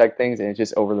who hashtag things, and it's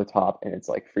just over the top, and it's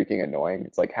like freaking annoying.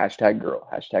 It's like hashtag girl,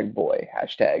 hashtag boy,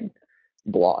 hashtag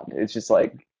blonde. It's just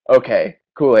like okay,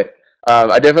 cool it.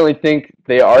 I definitely think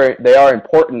they are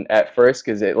important at first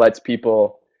because it lets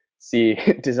people see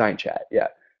design chat. Yeah,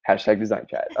 hashtag design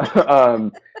chat.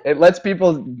 It lets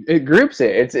people, it groups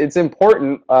it. It's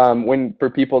important when for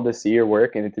people to see your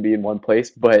work and it to be in one place,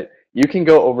 but you can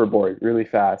go overboard really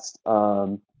fast.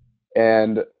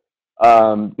 And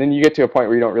then you get to a point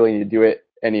where you don't really need to do it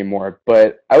anymore.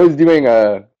 But I was doing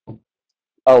a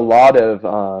lot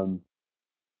of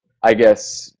I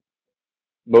guess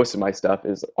most of my stuff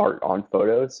is art on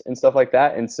photos and stuff like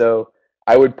that. And so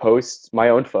I would post my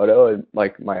own photo and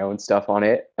like my own stuff on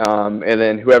it. And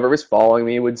then whoever was following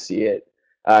me would see it.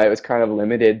 It was kind of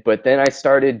limited. But then I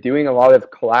started doing a lot of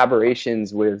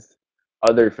collaborations with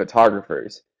other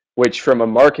photographers, which from a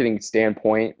marketing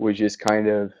standpoint was just kind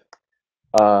of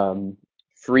um,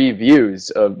 free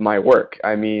views of my work.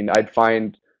 I mean, I'd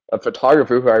find a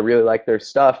photographer who I really like their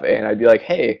stuff, and I'd be like,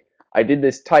 "Hey, I did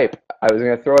this type. I was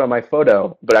gonna throw it on my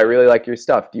photo, but I really like your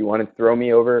stuff. Do you want to throw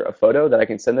me over a photo that I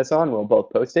can send this on? We'll both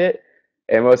post it."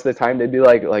 And most of the time, they'd be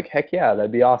like, "Heck yeah,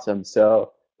 that'd be awesome."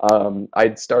 So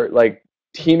I'd start like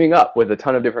teaming up with a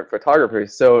ton of different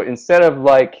photographers. So instead of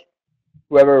like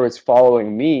whoever was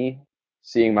following me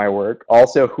seeing my work,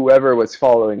 also whoever was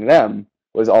following them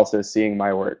was also seeing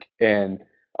my work. And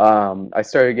I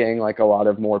started getting like a lot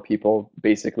of more people,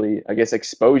 basically, I guess,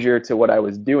 exposure to what I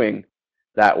was doing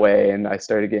that way. And I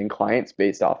started getting clients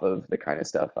based off of the kind of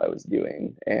stuff I was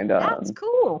doing. And That's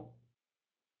cool.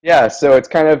 yeah, so it's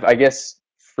kind of, I guess,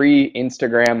 free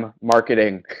Instagram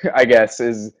marketing, I guess,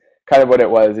 is kind of what it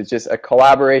was. It's just a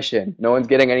collaboration. No one's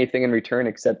getting anything in return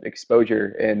except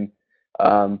exposure. And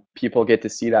people get to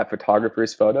see that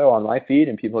photographer's photo on my feed,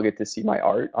 and people get to see my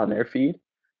art on their feed.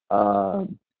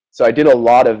 Um, so I did a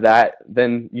lot of that.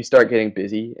 Then you start getting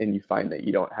busy, and you find that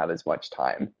you don't have as much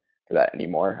time for that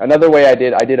anymore. Another way I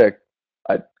did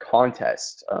a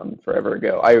contest forever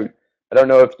ago. I don't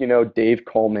know if you know Dave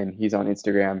Coleman. He's on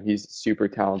Instagram. He's super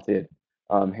talented,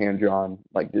 hand drawn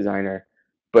like designer.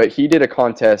 But he did a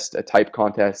contest, a type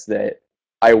contest that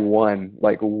I won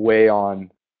like way on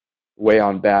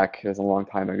back. It was a long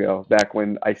time ago. Back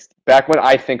when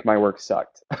I think my work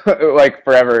sucked, like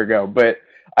forever ago. But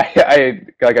I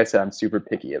like I said, I'm super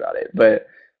picky about it. But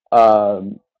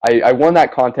I won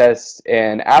that contest,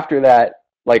 and after that,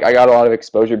 like I got a lot of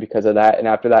exposure because of that. And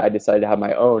after that, I decided to have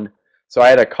my own. So I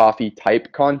had a coffee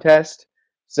type contest.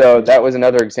 So that was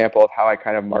another example of how I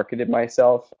kind of marketed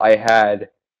myself. I had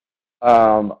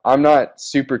I'm not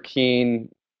super keen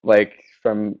like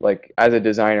from like as a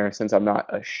designer since I'm not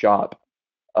a shop.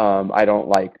 I don't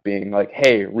like being like,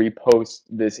 hey, repost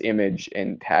this image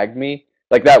and tag me.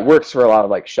 Like that works for a lot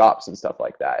of like shops and stuff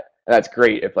like that. And that's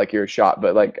great if like you're a shop,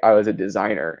 but like I was a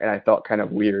designer and I felt kind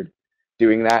of weird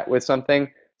doing that with something.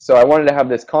 So I wanted to have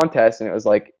this contest and it was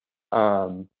like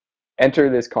um, enter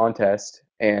this contest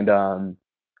and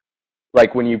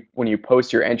like when you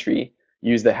post your entry,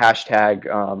 use the hashtag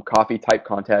coffee type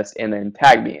contest and then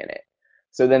tag me in it.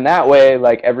 So then that way,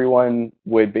 like everyone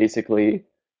would basically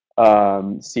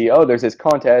see, oh, there's this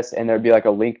contest, and there'd be like a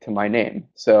link to my name.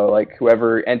 So like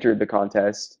whoever entered the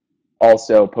contest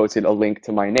also posted a link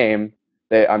to my name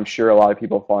that I'm sure a lot of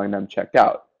people following them checked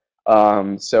out.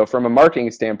 So from a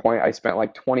marketing standpoint, I spent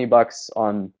like $20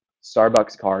 on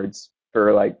Starbucks cards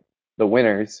for like the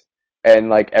winners, and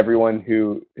like everyone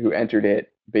who entered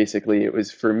it, basically, it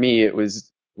was for me, it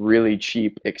was really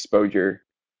cheap exposure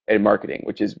and marketing,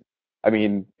 which is I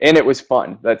mean, and it was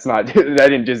fun. That's not, I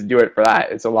didn't just do it for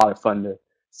that. It's a lot of fun to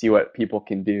see what people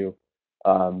can do.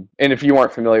 And if you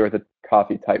weren't familiar with the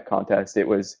coffee type contest, it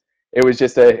was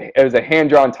just a hand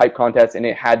drawn type contest, and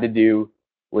it had to do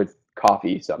with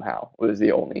coffee somehow. It was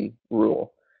the only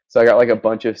rule. So I got like a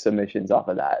bunch of submissions off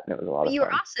of that, and it was a lot But of you were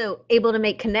fun. also able to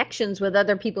make connections with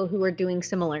other people who are doing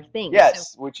similar things. So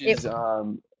Yes, which it is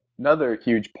another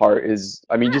huge part is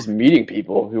I mean yeah, just meeting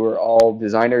people who are all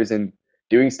designers and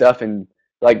doing stuff and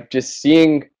like just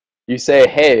seeing you say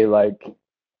hey like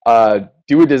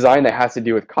do a design that has to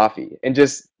do with coffee and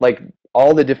just like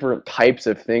all the different types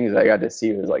of things I got to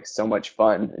see was like so much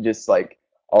fun just like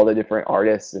all the different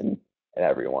artists and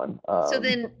everyone. so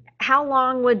then how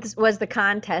long was the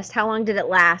contest? How long did it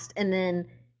last? And then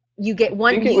you get I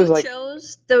one think it was you like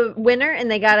chose the winner and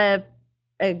they got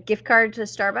a gift card to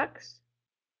Starbucks?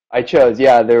 I chose,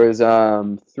 yeah, there was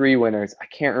three winners. I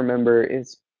can't remember. It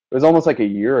was almost like a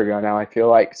year ago now, I feel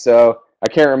like. So I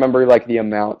can't remember like the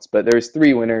amounts, but there's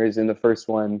three winners and the first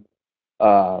one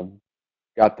um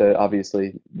got the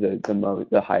obviously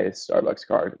the highest Starbucks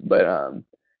card. But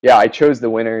yeah, I chose the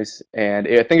winners and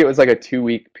I think it was like a 2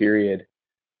 week period.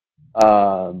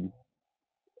 Um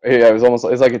yeah, it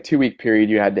was like a 2 week period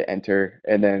you had to enter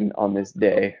and then on this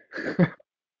day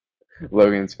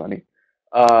Logan's funny.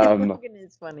 Um Logan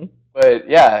is funny. but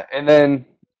yeah, and then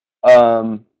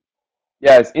um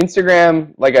yeah, it's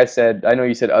Instagram, like I said, I know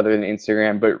you said other than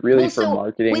Instagram, but really Well, for so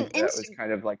marketing, with that was Insta,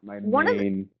 kind of like my one of the,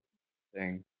 main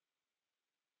thing.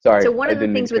 so Sorry, one I of the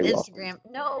didn't mean things to with cut you off. Instagram,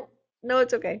 no, no,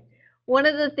 it's okay. One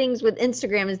of the things with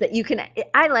Instagram is that you can,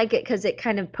 I like it because it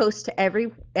kind of posts to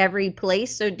every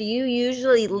place. So do you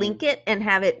usually Mhm. link it and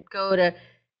have it go to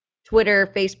Twitter,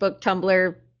 Facebook,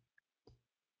 Tumblr,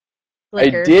 I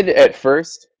Flickr? did at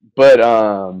first, but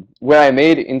when I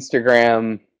made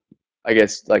Instagram, I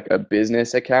guess like a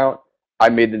business account, I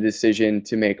made the decision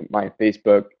to make my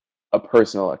Facebook a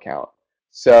personal account.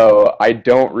 So I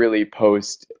don't really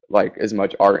post like as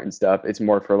much art and stuff. It's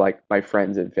more for like my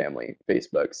friends and family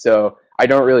Facebook. So I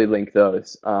don't really link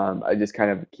those. I just kind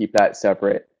of keep that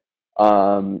separate.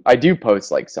 I do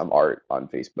post like some art on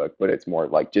Facebook, but it's more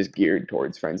like just geared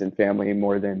towards friends and family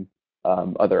more than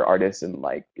other artists and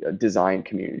like design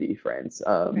community friends.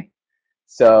 Right.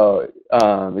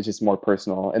 It's just more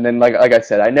personal. And then like I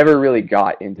said, I never really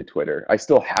got into Twitter. I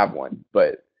still have one,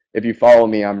 but if you follow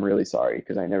me, I'm really sorry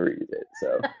because I never use it.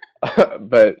 So,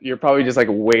 but you're probably just like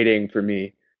waiting for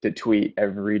me to tweet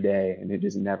every day, and it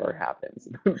just never happens.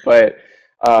 But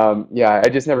yeah, I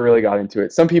just never really got into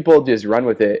it. Some people just run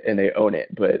with it and they own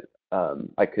it, but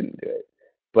I couldn't do it.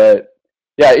 But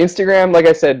yeah, Instagram, like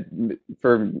I said,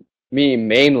 for me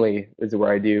mainly is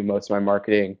where I do most of my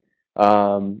marketing.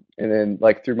 And then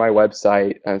like through my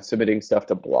website, submitting stuff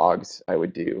to blogs, I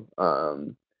would do.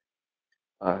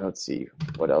 Let's see,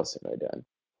 what else have I done?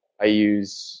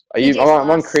 TJ's I'm on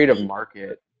lost Creative sleep.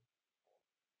 Market.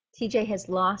 TJ has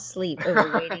lost sleep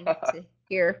over waiting to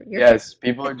hear your Yes,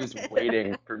 people are just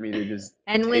waiting for me to just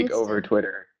and take over Winston.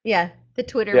 Twitter. Yeah, the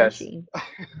Twitter Yes. machine.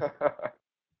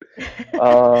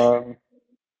 Um,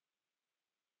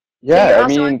 So you're yeah, I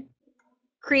also on mean,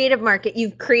 Creative Market.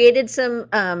 You've created some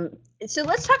so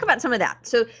let's talk about some of that.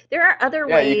 So there are other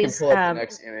yeah, you can ways pull up the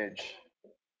next image.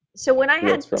 so when I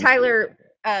That's had from Creative Tyler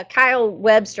Market. Kyle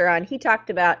Webster on, he talked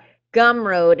about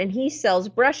Gumroad and he sells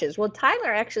brushes. Well,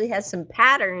 Tyler actually has some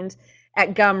patterns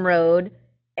at Gumroad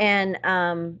and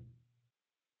and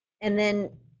then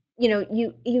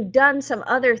you've done some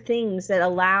other things that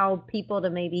allow people to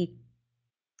maybe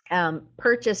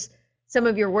purchase some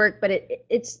of your work, but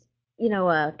it's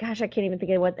gosh, I can't even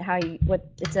think of what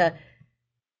it's a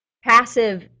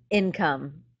passive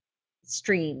income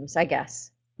streams, I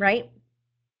guess, right?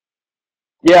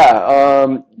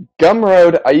 Yeah,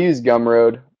 Gumroad, I use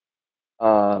Gumroad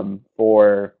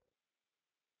for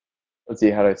let's see,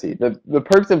 how do I see? The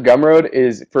perks of Gumroad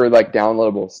is for like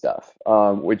downloadable stuff,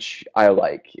 which I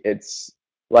like. It's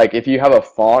like if you have a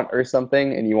font or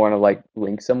something and you want to like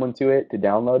link someone to it to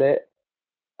download it,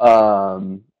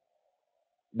 um,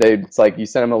 it's like you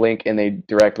send them a link and they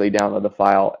directly download the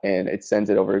file and it sends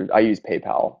it over. I use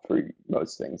PayPal for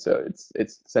most things, so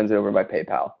it sends it over by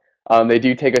PayPal. They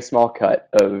do take a small cut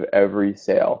of every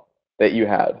sale that you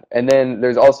have, and then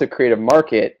there's also Creative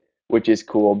Market, which is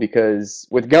cool because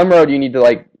with Gumroad you need to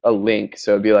like a link,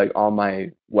 so it'd be like on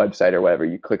my website or whatever.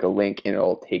 You click a link and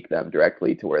it'll take them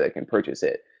directly to where they can purchase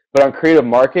it. But on Creative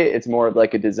Market, it's more of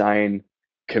like a design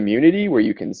community where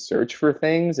you can search for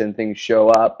things and things show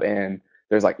up and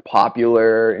there's like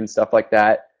popular and stuff like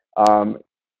that.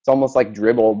 It's almost like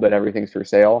Dribble, but everything's for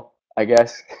sale, I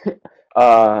guess.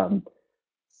 um,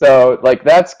 so like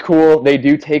that's cool. They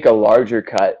do take a larger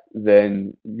cut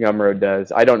than Gumroad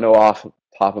does. I don't know off the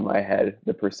top of my head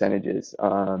the percentages.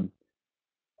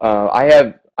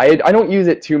 I don't use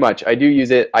it too much. I do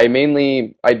use it. I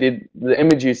did the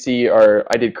image you see are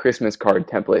I did Christmas card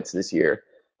templates this year.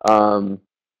 Um,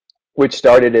 which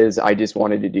started as I just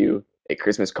wanted to do a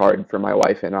Christmas card for my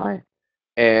wife and I.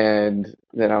 And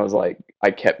then I was like,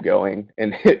 I kept going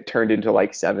and it turned into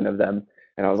like seven of them.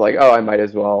 And I was like, oh, I might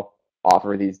as well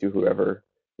offer these to whoever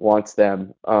wants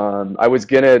them. I was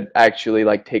gonna actually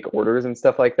like take orders and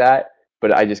stuff like that,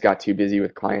 but I just got too busy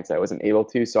with clients. I wasn't able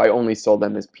to. So I only sold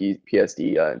them as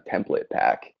PSD template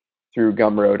pack through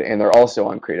Gumroad. And they're also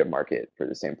on Creative Market for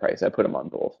the same price. I put them on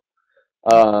both.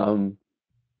 Um,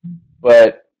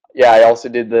 but yeah, I also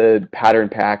did the pattern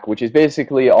pack, which is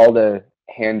basically all the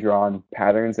hand drawn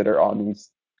patterns that are on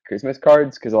these Christmas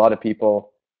cards. Because a lot of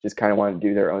people just kind of wanted to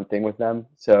do their own thing with them.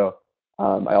 So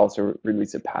I also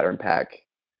released a pattern pack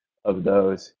of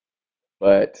those.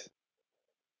 But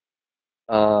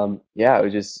yeah, it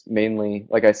was just mainly,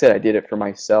 like I said, I did it for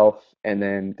myself and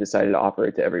then decided to offer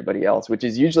it to everybody else, which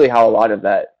is usually how a lot of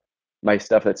that my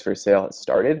stuff that's for sale has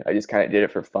started. I just kind of did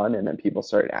it for fun, and then people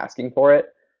started asking for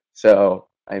it, so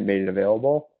I made it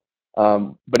available.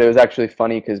 But it was actually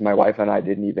funny because my wife and I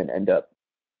didn't even end up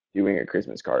doing a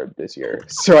Christmas card this year.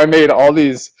 So I made all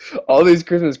these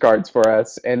Christmas cards for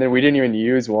us, and then we didn't even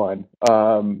use one.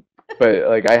 But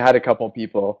like I had a couple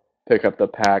people pick up the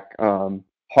pack.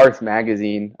 Hearth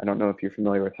Magazine. I don't know if you're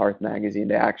familiar with Hearth Magazine.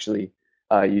 They actually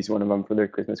used one of them for their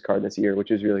Christmas card this year,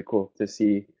 which is really cool to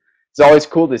see. It's always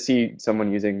cool to see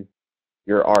someone using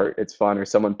your art. It's fun, or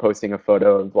someone posting a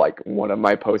photo of like one of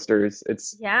my posters.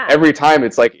 It's Yeah. every time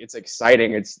it's like it's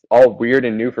exciting. It's all weird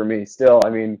and new for me still. I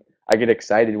mean, I get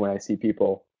excited when I see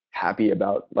people happy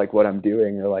about like what I'm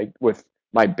doing, or like with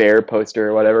my bear poster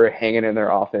or whatever hanging in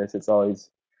their office. It's always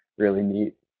really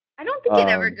neat. I don't think it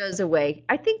ever Um, goes away.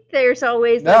 I think there's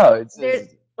always like no, it's there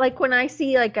just like when I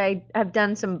see like I have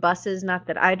done some buses, not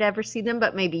that I'd ever see them,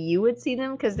 but maybe you would see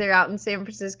them because they're out in San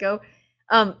Francisco.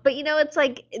 But it's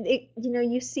like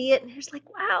you see it and it's like,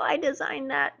 wow, I designed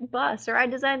that bus or I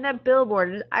designed that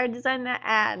billboard, or I designed that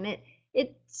ad, and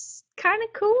it's kind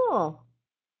of cool.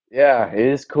 yeah, it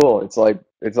is cool. It's like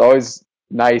it's always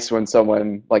nice when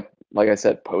someone like I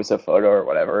said posts a photo or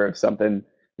whatever of something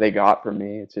they got from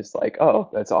me. It's just like, oh,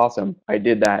 that's awesome. I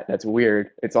did that. That's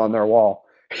weird. It's on their wall.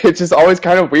 It's just always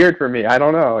kind of weird for me. I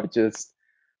don't know. It just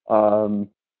um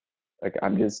like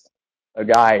I'm just a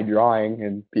guy drawing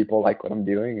and people like what I'm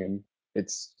doing, and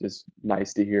it's just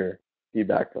nice to hear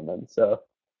feedback from them. So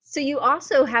So you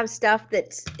also have stuff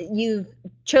that you've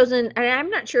chosen, and I'm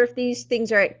not sure if these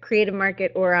things are at Creative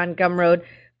Market or on Gumroad,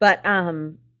 but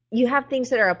you have things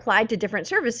that are applied to different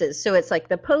services. So it's like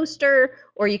the poster,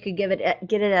 or you could get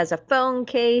it as a phone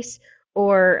case,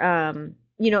 or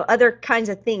other kinds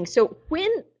of things. So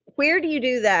where do you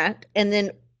do that? And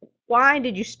then why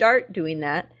did you start doing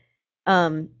that?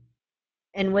 Um,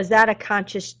 and was that a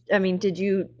conscious, I mean,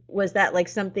 was that like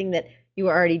something that you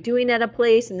were already doing at a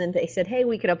place and then they said, hey,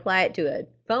 we could apply it to a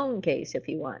phone case if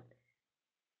you want?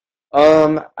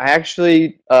 I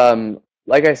actually,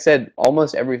 like I said,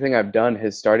 almost everything I've done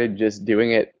has started just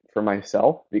doing it for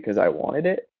myself because I wanted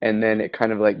it, and then it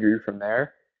kind of like grew from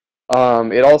there.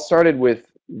 It all started with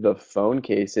the phone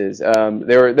cases. There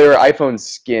were iPhone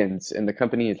skins, and the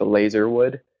company is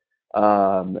Laserwood,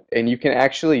 and you can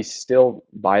actually still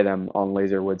buy them on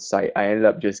Laserwood's site. I ended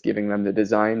up just giving them the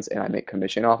designs, and I make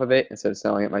commission off of it instead of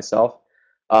selling it myself.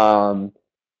 Um,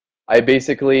 I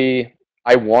basically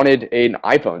I wanted an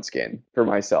iPhone skin for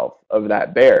myself of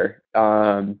that bear,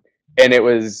 and it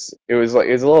was a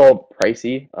little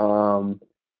pricey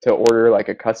to order like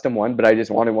a custom one, but I just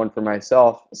wanted one for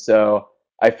myself. So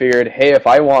I figured, hey, if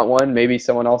I want one, maybe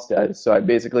someone else does. So I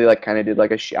basically like kind of did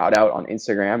like a shout out on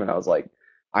Instagram, and I was like,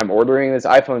 I'm ordering this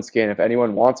iPhone skin. If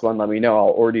anyone wants one, let me know.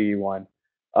 I'll order you one.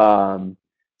 Um,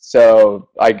 so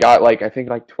I got like I think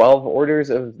like 12 orders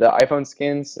of the iPhone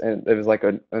skins, and it was like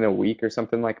in a week or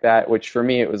something like that. Which for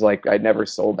me it was like I'd never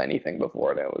sold anything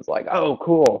before, and it was like, oh,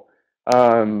 cool.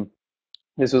 Um,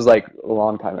 this was like a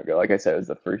long time ago. Like I said, it was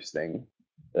the first thing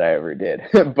that I ever did.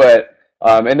 But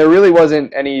and there really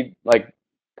wasn't any like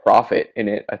profit in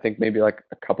it. I think maybe like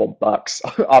a couple bucks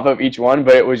off of each one,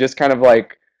 but it was just kind of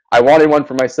like I wanted one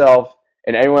for myself,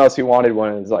 and anyone else who wanted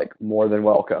one is like more than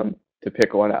welcome to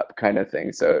pick one up, kind of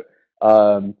thing. So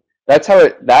that's how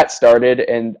that started,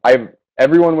 and I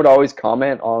everyone would always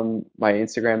comment on my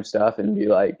Instagram stuff and be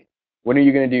like, when are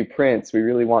you going to do prints? We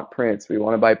really want prints. We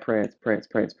want to buy prints, prints,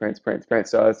 prints, prints, prints,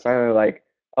 prints. So I was finally like,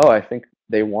 oh, I think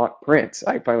they want prints.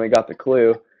 I finally got the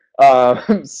clue.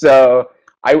 So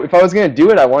if I was going to do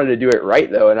it, I wanted to do it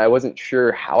right though, and I wasn't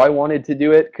sure how I wanted to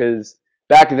do it because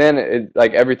back then,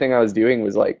 like everything I was doing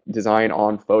was like design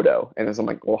on photo, and so I'm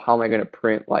like, well, how am I going to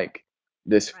print like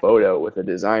this Right. photo with a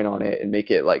design on it and make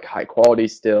it like high quality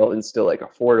still and still like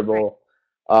Right. affordable?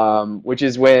 Which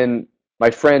is when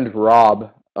my friend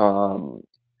Rob,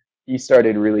 he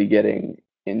started really getting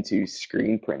into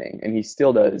screen printing, and he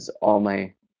still does all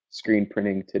my screen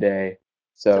printing today.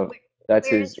 So So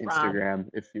that's where his is Rob? Instagram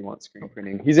if you want screen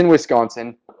printing. He's in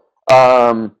Wisconsin,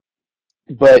 um,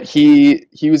 but he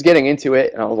was getting into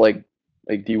it, and I was like,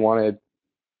 do you want to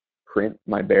print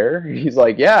my bear? He's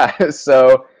like, yeah.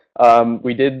 So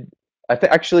we did. I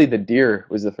think actually the deer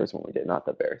was the first one we did, not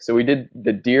the bear. So we did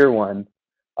the deer one,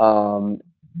 um,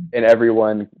 and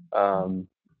everyone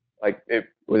like it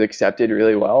was accepted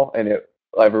really well, and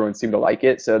everyone seemed to like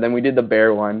it. So then we did the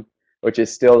bear one, which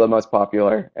is still the most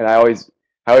popular. And I always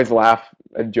I always laugh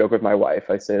and joke with my wife.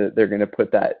 I say that they're gonna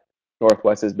put that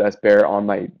Northwest's best bear on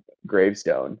my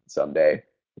gravestone someday.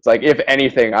 It's like if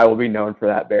anything, I will be known for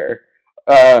that bear.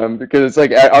 Because it's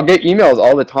like I'll get emails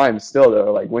all the time still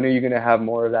though, like when are you gonna have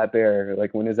more of that bear?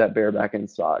 Like when is that bear back in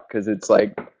stock? Because it's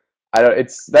like I don't.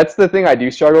 It's that's the thing I do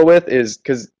struggle with is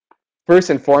because first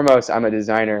and foremost, I'm a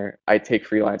designer. I take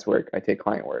freelance work. I take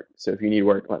client work. So if you need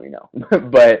work, let me know.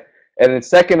 But and then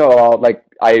second of all, like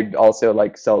I also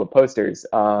like sell the posters.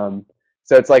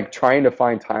 So it's like trying to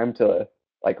find time to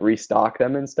like restock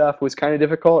them and stuff was kind of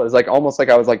difficult. It's like almost like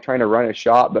I was like trying to run a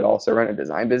shop but also run a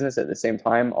design business at the same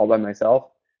time all by myself.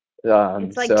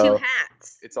 It's like two So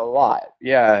hats. it's a lot.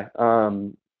 Yeah.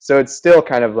 So it's still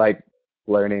kind of like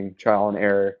learning trial and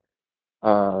error.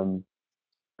 Um,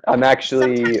 I'm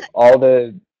Sometimes actually all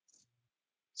the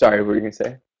sorry, what were you gonna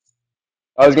say?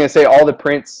 I was gonna say all the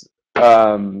prints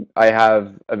I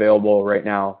have available right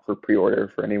now for pre-order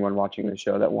for anyone watching the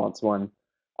show that wants one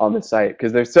on the site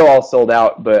because they're still all sold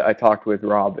out. But I talked with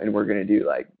Rob and we're gonna do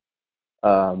like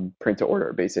print to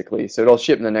order basically, so it'll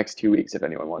ship in the next 2 weeks if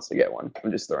anyone wants to get one.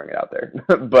 I'm just throwing it out there,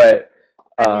 but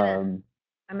I'm gonna um,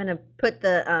 I'm gonna put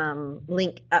the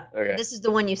link up. okay, This is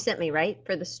the one you sent me, right?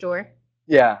 For the store.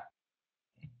 yeah,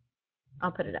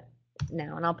 I'll put it up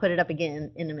now, and I'll put it up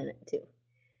again in a minute too.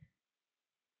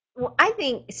 Well, I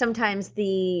think sometimes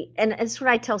and it's what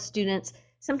I tell students,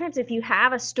 sometimes if you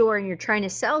have a store and you're trying to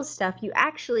sell stuff, you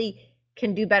actually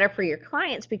can do better for your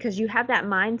clients because you have that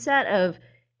mindset of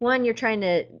one, you're trying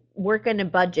to work on a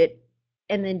budget,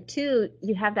 and then two,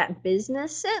 you have that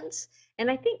business sense. And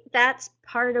I think that's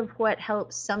part of what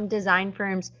helps some design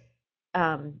firms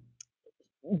um,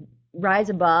 rise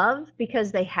above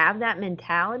because they have that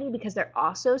mentality because they're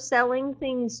also selling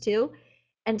things too.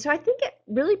 And so I think it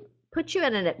really puts you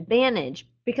at an advantage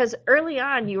because early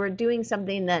on you were doing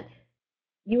something that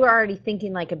you were already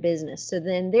thinking like a business. So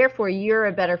then therefore you're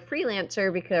a better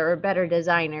freelancer because or a better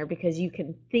designer because you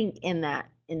can think in that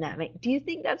Do you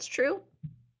think that's true?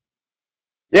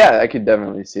 yeah, I could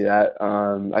definitely see that.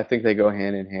 I think they go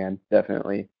hand in hand,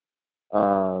 definitely.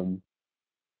 Um,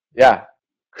 yeah,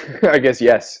 I guess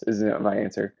yes is my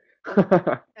answer.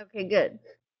 Okay, good.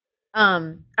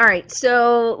 All right,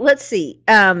 so let's see.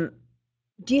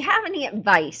 Do you have any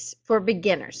advice for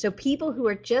beginners? So people who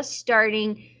are just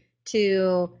starting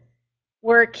to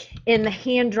work in the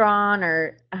hand drawn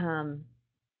or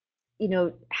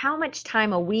how much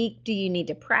time a week do you need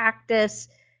to practice?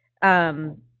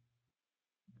 Um,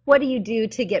 what do you do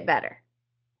to get better?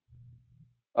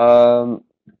 Um,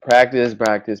 practice,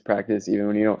 practice, practice, even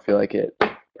when you don't feel like it,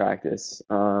 practice.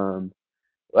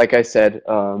 Like I said,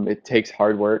 it takes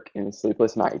hard work and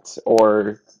sleepless nights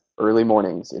or early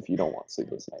mornings if you don't want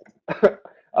sleepless nights.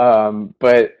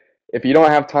 But if you don't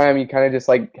have time, you kind of just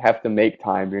like have to make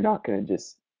time. You're not gonna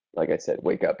just, like I said,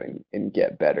 wake up and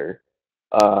get better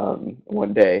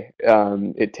one day.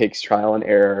 It takes trial and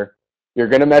error. You're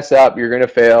gonna mess up. You're gonna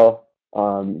fail.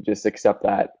 Just accept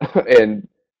that. And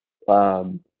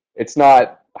um, it's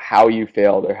not how you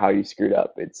failed or how you screwed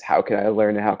up. It's how can I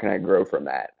learn and how can I grow from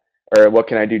that? Or what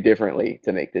can I do differently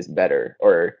to make this better?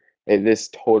 Or hey, this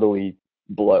totally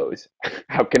blows.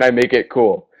 How can I make it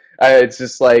cool? It's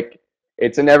just like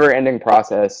it's a never-ending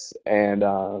process, and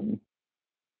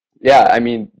yeah, I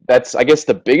mean that's I guess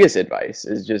the biggest advice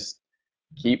is just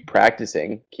keep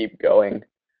practicing, keep going.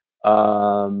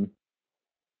 Um,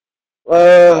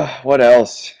 what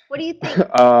else? What do you think?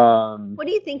 um, What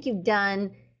do you think you've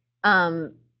done?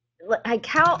 Um, like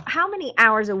how many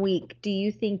hours a week do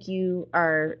you think you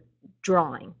are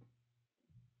drawing?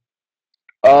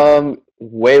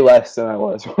 Way less than I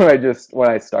was when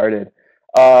I started.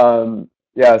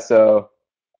 Yeah, so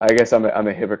I guess I'm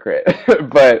a hypocrite,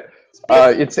 but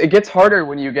Speaking it gets harder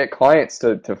when you get clients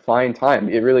to find time.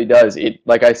 It really does. It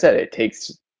like I said, it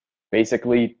takes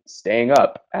basically staying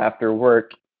up after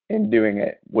work and doing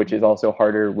it, which is also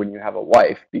harder when you have a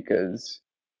wife because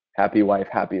happy wife,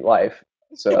 happy life.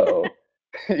 So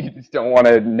you just don't want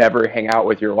to never hang out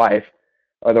with your wife.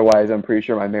 Otherwise, I'm pretty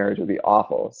sure my marriage would be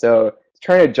awful. So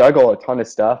trying to juggle a ton of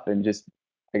stuff and just,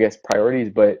 I guess, priorities,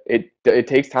 but it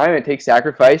takes time. It takes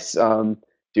sacrifice.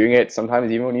 Doing it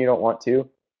sometimes even when you don't want to.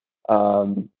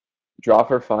 Um, draw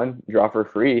for fun, draw for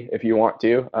free if you want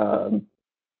to.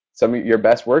 Some of your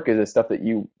best work is the stuff that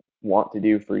you want to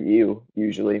do for you.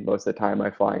 Usually, most of the time, I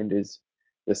find is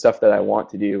the stuff that I want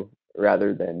to do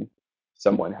rather than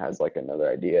someone has like another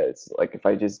idea. It's like if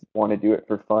I just want to do it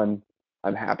for fun,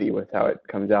 I'm happy with how it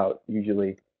comes out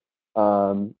usually.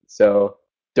 So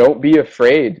don't be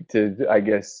afraid to, I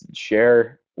guess,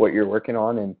 share what you're working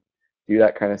on and do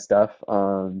that kind of stuff.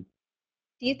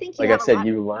 do you think you Like I have a said, lot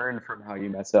you learn from how you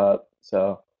mess up.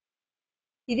 So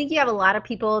You think you have a lot of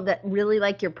people that really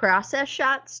like your process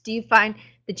shots? Do you find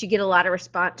that you get a lot of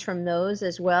response from those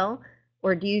as well?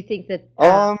 Or do you think that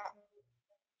Um,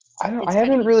 I it's kind of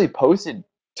haven't equal? really posted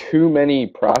too many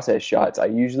process shots. I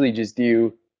usually just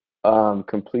do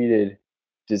completed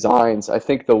designs. I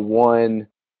think the one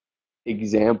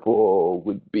example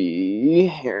would be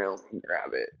here, let me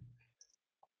grab it.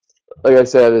 Like I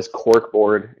said, this cork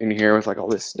board in here with like all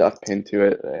this stuff pinned to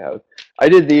it. I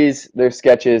did these. They're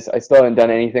sketches. I still haven't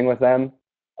done anything with them.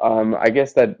 I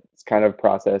guess that's kind of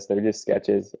process. They're just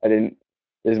sketches. I didn't.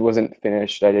 This wasn't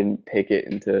finished. I didn't take it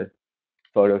into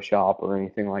Photoshop or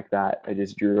anything like that. I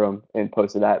just drew them and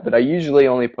posted that. But I usually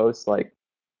only post like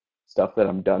stuff that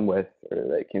I'm done with or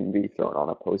that can be thrown on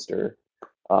a poster,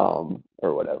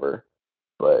 or whatever.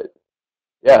 But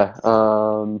yeah,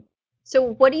 So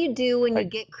what do you do when you like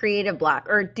get creative block?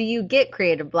 Or do you get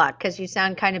creative block? Because you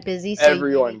sound kind of busy, so you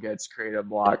everyone maybe gets creative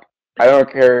block. I don't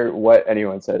care what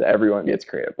anyone says. Everyone gets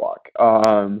creative block.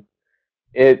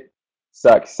 It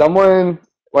sucks. Someone's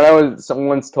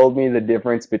told me the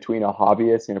difference between a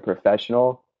hobbyist and a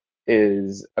professional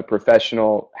is a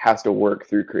professional has to work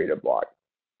through creative block,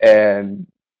 and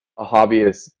a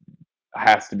hobbyist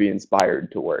has to be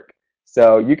inspired to work.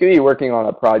 So you could be working on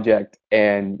a project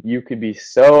and you could be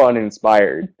so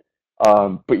uninspired,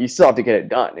 but you still have to get it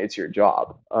done. It's your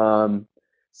job.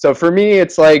 So for me,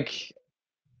 it's like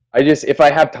if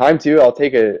I have time to, I'll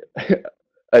take a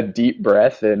a deep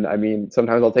breath, and I mean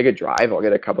sometimes I'll take a drive. I'll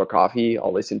get a cup of coffee.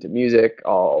 I'll listen to music.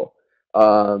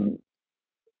 Um,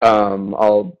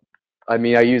 I'll I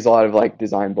mean I use a lot of like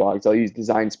design blogs. I'll use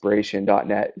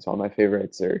designspiration.net. It's one of my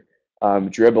favorites. Or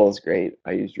Dribbble is great.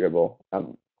 I use Dribbble.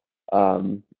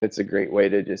 It's a great way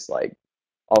to just like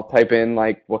I'll type in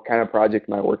like what kind of project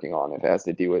am I working on. If it has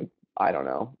to do with, I don't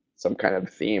know, some kind of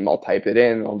theme, I'll type it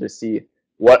in and I'll just see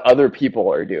what other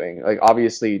people are doing. Like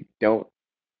obviously don't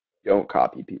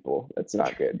copy people. That's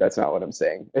not good. That's not what I'm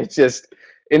saying. It's just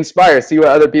inspire, see what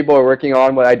other people are working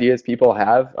on, what ideas people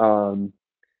have.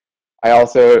 I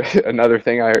also another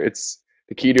thing it's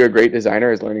the key to a great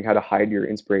designer is learning how to hide your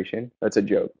inspiration. That's a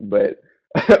joke, but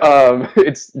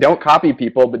it's don't copy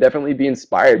people, but definitely be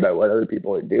inspired by what other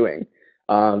people are doing.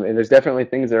 And there's definitely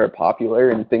things that are popular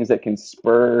and things that can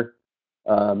spur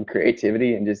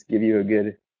creativity and just give you a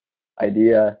good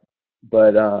idea.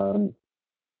 But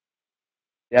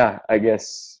yeah, I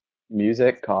guess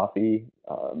music, coffee,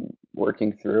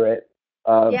 working through it.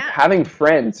 yeah.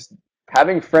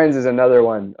 Having friends is another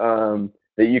one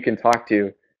that you can talk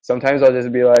to. Sometimes I'll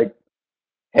just be like,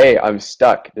 "Hey, I'm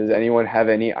stuck. Does anyone have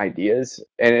any ideas?"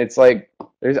 And it's like,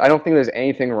 I don't think there's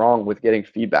anything wrong with getting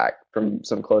feedback from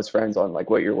some close friends on like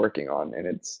what you're working on. And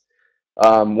it's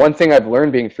one thing I've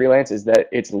learned being freelance is that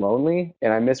it's lonely,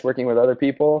 and I miss working with other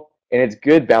people. And it's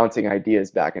good bouncing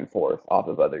ideas back and forth off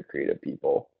of other creative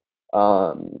people.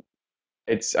 Um,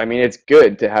 I mean, it's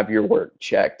good to have your work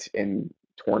checked and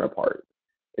torn apart.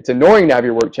 It's annoying to have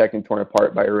your work checked and torn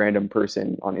apart by a random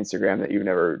person on Instagram that you've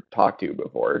never talked to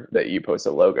before, that you post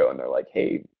a logo and they're like,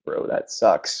 "Hey, bro, that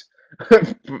sucks."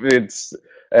 it's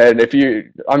and if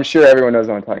you, I'm sure everyone knows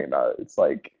what I'm talking about. It's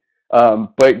like,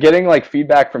 but getting like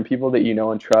feedback from people that you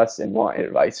know and trust and want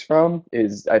advice from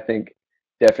is, I think,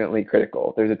 definitely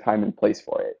critical. There's a time and place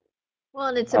for it. Well,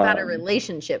 and it's about a Um,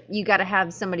 relationship. You got to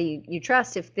have somebody you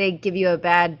trust. If they give you a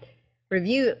bad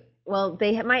review, well,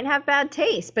 they might have bad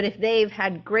taste, but if they've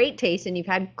had great taste and you've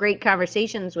had great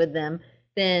conversations with them,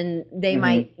 then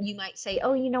mhm. you might say,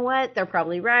 "Oh, you know what? They're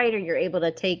probably right," or you're able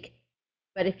to take.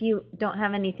 But if you don't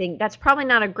have anything, that's probably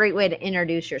not a great way to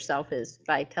introduce yourself is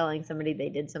by telling somebody they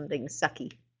did something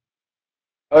sucky.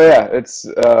 Oh yeah, it's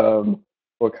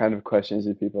what kind of questions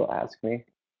do people ask me?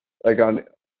 Like on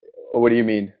what do you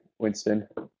mean, Winston?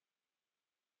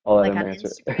 I'll let Like him on answer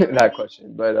Instagram, that maybe?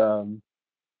 question. But um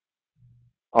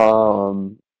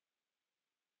on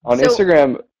So,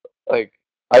 Instagram, like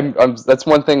I'm that's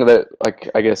one thing that, like,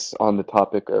 I guess on the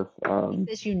topic of he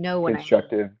says you know what I mean.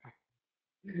 constructive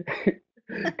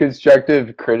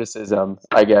constructive criticism,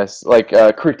 I guess, like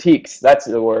critiques, that's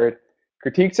the word.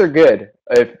 Critiques are good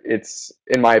if it's,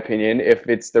 in my opinion, if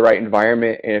it's the right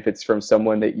environment and if it's from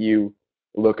someone that you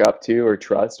look up to or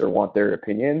trust or want their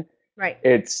opinion. Right.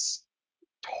 It's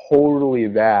totally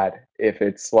bad if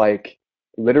it's like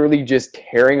literally just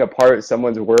tearing apart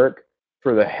someone's work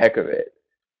for the heck of it.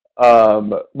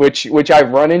 Which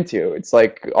I've run into. It's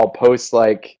like I'll post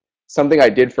like something I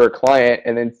did for a client,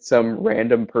 and then some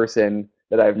random person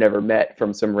that I've never met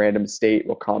from some random state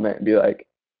will comment and be like,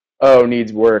 "Oh,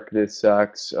 needs work. This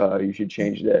sucks. You should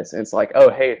change this." And it's like, "Oh,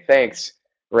 hey, thanks,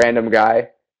 random guy."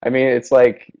 I mean, it's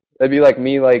like that'd be like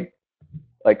me like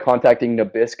contacting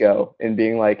Nabisco and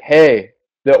being like, "Hey,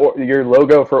 your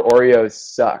logo for Oreos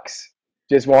sucks.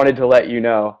 Just wanted to let you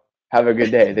know. Have a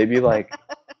good day. They'd be like,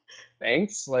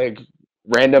 thanks, like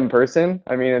random person.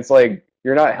 I mean, it's like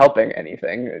you're not helping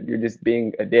anything. You're just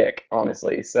being a dick,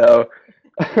 honestly. So,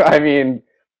 I mean,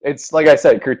 it's like I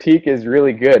said, critique is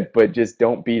really good, but just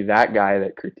don't be that guy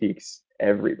that critiques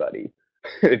everybody.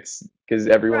 It's because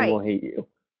everyone will Right. hate you.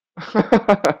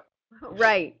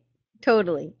 Right.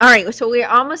 Totally. All right. So we're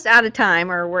almost out of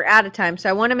time, or we're out of time. So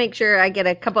I want to make sure I get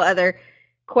a couple other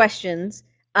questions.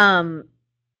 Um,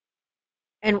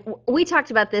 and we talked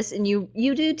about this, and you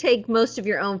do take most of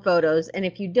your own photos, and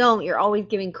if you don't, you're always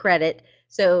giving credit.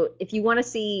 So if you want to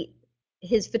see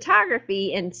his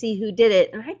photography and see who did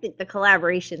it, and I think the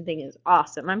collaboration thing is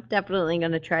awesome. I'm definitely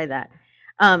going to try that.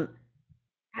 Um,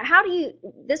 how do you?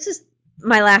 This is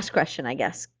my last question, I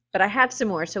guess, but I have some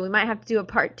more, so we might have to do a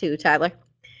part two, Tyler.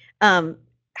 Um,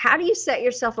 how do you set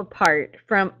yourself apart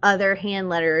from other hand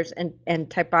letters and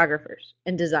typographers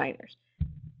and designers?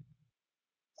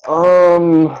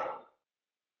 Um,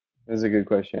 this is a good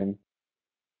question.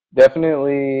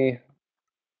 Definitely,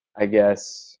 I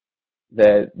guess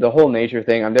that the whole nature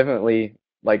thing, I'm definitely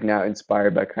like now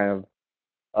inspired by kind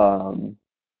of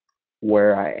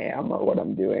where I am or what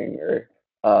I'm doing or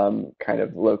kind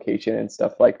of location and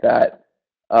stuff like that.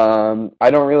 I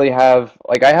don't really have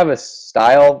like I have a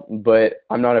style, but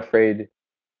I'm not afraid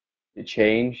to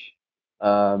change.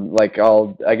 Like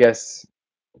I guess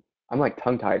I'm like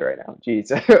tongue tied right now.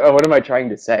 Jeez, what am I trying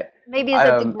to say? Maybe is it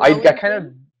the I growing kind of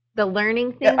thing, the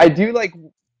learning yeah, thing? I do like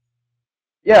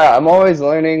yeah, I'm always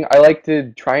learning. I like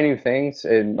to try new things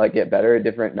and like get better at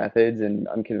different methods and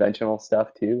unconventional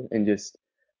stuff too, and just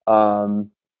um,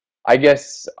 I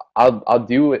guess I'll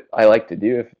do what I like to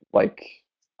do if like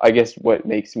I guess what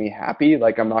makes me happy.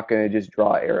 Like I'm not gonna just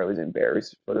draw arrows and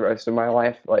bears for the rest of my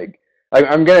life. Like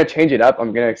I'm gonna change it up.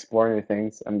 I'm gonna explore new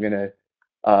things. I'm gonna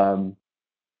um,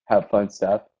 have fun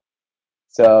stuff.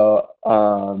 So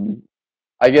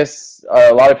I guess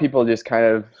a lot of people just kind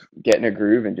of get in a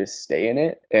groove and just stay in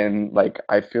it. And like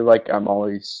I feel like I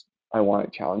want to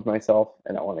challenge myself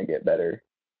and I want to get better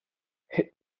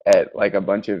at like a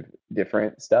bunch of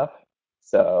different stuff.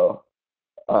 So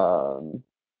um,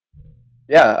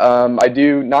 yeah, I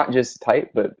do not just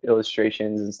type but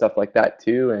illustrations and stuff like that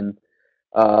too. And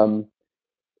um,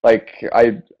 like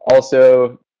I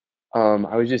also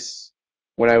I was just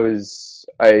when I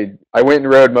went and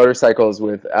rode motorcycles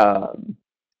with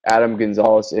Adam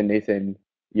Gonzalez and Nathan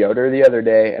Yoder the other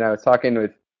day, and I was talking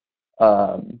with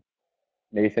um,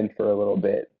 Nathan for a little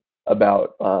bit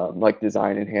about like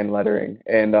design and hand lettering.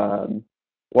 And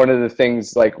one of the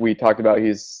things like we talked about,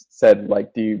 he's said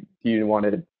like, do you want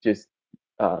to just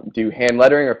do hand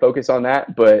lettering or focus on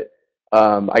that? But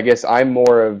I guess I'm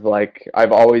more of like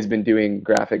I've always been doing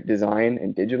graphic design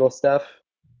and digital stuff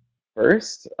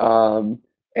first,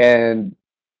 and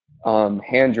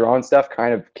hand drawn stuff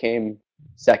kind of came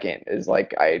second. Is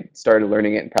like I started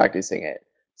learning it and practicing it.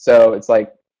 So it's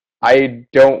like I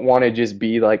don't want to just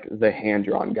be like the hand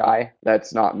drawn guy.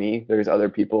 That's not me. There's other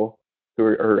people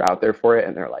are out there for it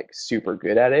and they're like super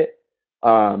good at it.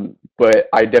 But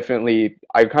I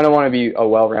kind of want to be a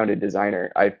well-rounded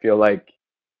designer. I feel like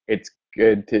it's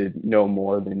good to know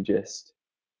more than just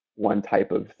one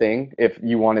type of thing. If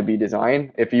you want to be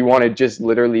design, if you want to just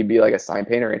literally be like a sign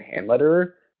painter and hand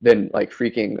letterer, then like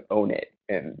freaking own it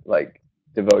and like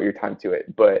devote your time to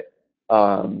it. But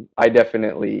I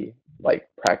definitely like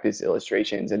practice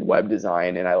illustrations and web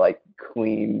design, and I like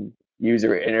clean user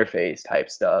interface type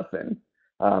stuff. And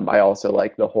I also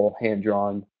like the whole hand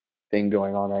drawn thing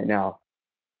going on right now.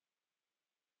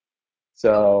 Oh,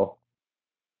 So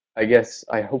I guess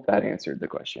I hope that answered the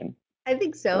question. I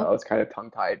think I know so. I was kind of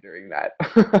tongue tied during that.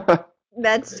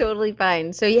 That's totally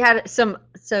fine. So you had some,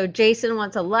 so Jason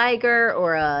wants a Liger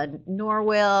or a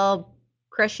Norwell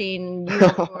crushing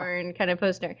unicorn kind of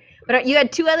poster. But you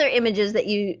had two other images that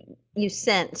you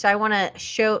sent, so I want to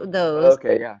show those.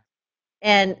 Okay, yeah.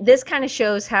 And this kind of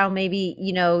shows how maybe,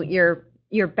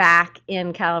 you're back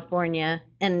in California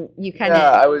and you kind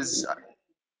Yeah, of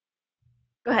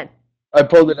go ahead. I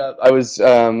pulled it up. I was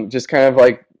just kind of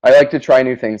like I like to try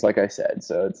new things, like I said.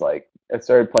 So it's like I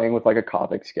started playing with like a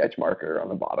Copic sketch marker on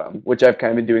the bottom, which I've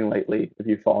kind of been doing lately. If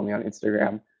you follow me on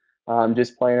Instagram,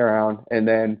 just playing around, and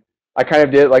then I kind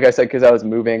of did, like I said, because I was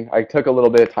moving. I took a little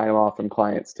bit of time off from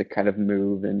clients to kind of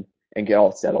move and get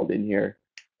all settled in here,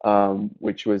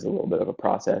 which was a little bit of a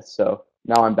process. So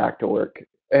now I'm back to work.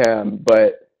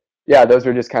 But yeah, those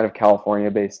were just kind of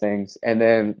California-based things, and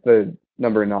then the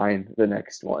number nine, the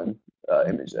next one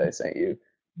image that I sent you.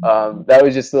 That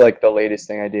was just like the latest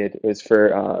thing I did. It was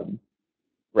for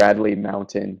Radley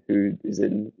Mountain, who is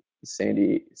in San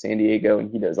Diego,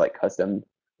 and he does like custom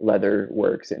leather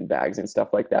works and bags and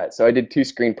stuff like that. So I did 2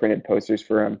 screen printed posters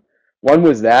for him. One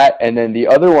was that, and then the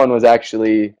other one was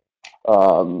actually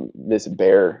this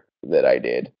bear that I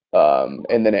did.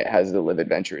 And then it has the Live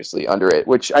Adventurously under it,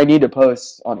 which I need to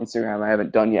post on Instagram. I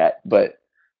haven't done yet, but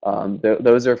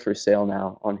those are for sale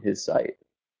now on his site.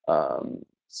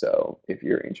 So if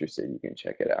you're interested, you can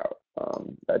check it out.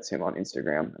 That's him on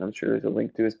Instagram, and I'm sure there's a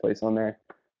link to his place on there.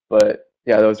 But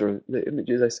yeah, those were the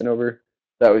images I sent over.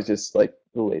 That was just like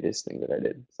the latest thing that I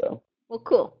did. So Well,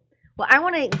 cool. Well, I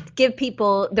want to give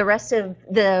people the rest of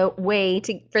the way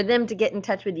for them to get in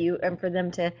touch with you and for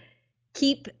them to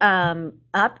keep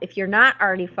up. If you're not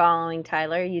already following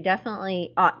Tyler, you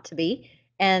definitely ought to be.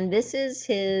 And this is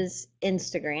his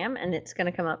Instagram, and it's going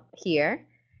to come up here.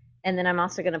 And then I'm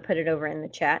also going to put it over in the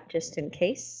chat just in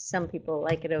case. Some people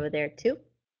like it over there too.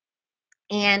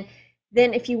 And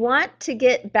then if you want to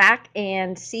get back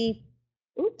and see,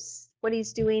 what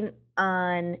he's doing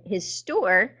on his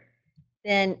store,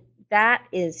 then that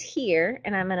is here.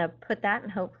 And I'm going to put that,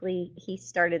 and hopefully he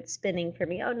started spinning for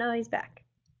me. Oh, no, he's back.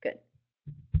 Good.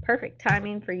 Perfect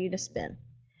timing for you to spin.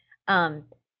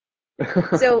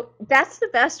 So that's the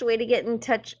best way to get in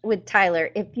touch with Tyler.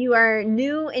 If you are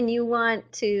new and you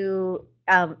want to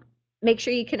make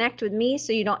sure you connect with me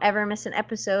so you don't ever miss an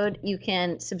episode, you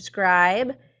can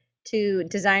subscribe to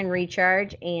Design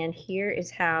Recharge, and here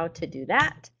is how to do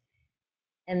that.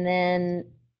 And then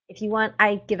if you want,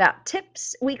 I give out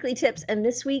tips, weekly tips, and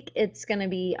this week it's going to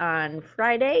be on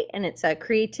Friday, and it's a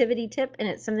creativity tip, and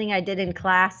it's something I did in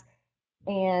class,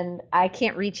 and I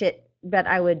can't reach it, but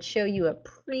I would show you a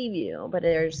preview. But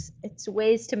it's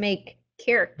ways to make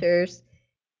characters,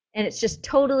 and it's just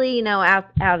totally,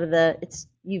 out of the,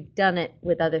 you've done it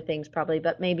with other things probably,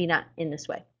 but maybe not in this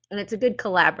way. And it's a good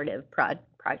collaborative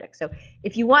project. So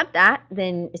if you want that,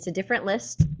 then it's a different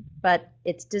list, but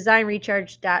it's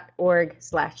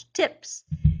designrecharge.org/tips.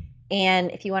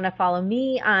 And if you want to follow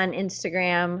me on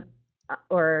Instagram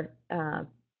or, I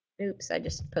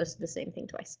just posted the same thing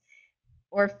twice,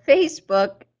 or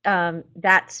Facebook,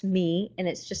 that's me, and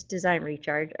it's just Design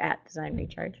Recharge, @Design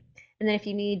Recharge. And then if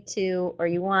you need to, or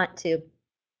you want to,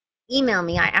 email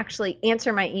me. I actually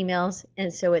answer my emails,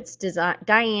 and so it's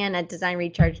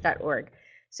Diane@designrecharge.org.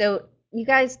 So you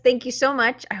guys, thank you so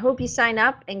much. I hope you sign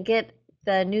up and get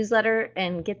the newsletter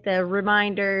and get the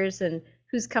reminders and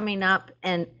who's coming up.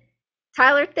 And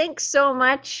Tyler, thanks so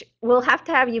much. We'll have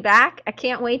to have you back. I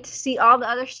can't wait to see all the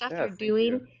other stuff you're doing.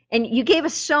 you. And you gave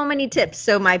us so many tips.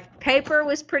 So my paper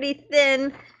was pretty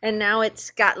thin, and now it's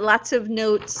got lots of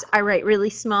notes. I write really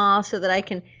small so that I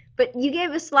can, but you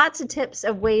gave us lots of tips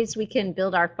of ways we can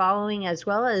build our following as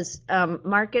well as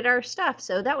market our stuff.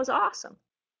 So that was awesome.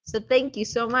 So thank you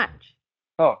so much.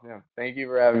 Oh, yeah. Thank you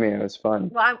for having me. It was fun.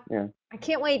 Well, I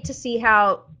can't wait to see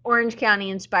how Orange County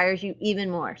inspires you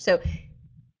even more. So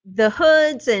the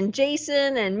Hoods and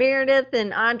Jason and Meredith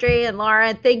and Andre and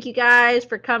Laura, thank you guys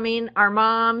for coming. Our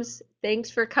moms,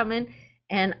 thanks for coming.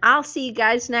 And I'll see you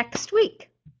guys next week.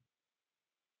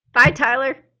 Bye,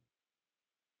 Tyler.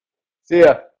 See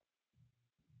ya.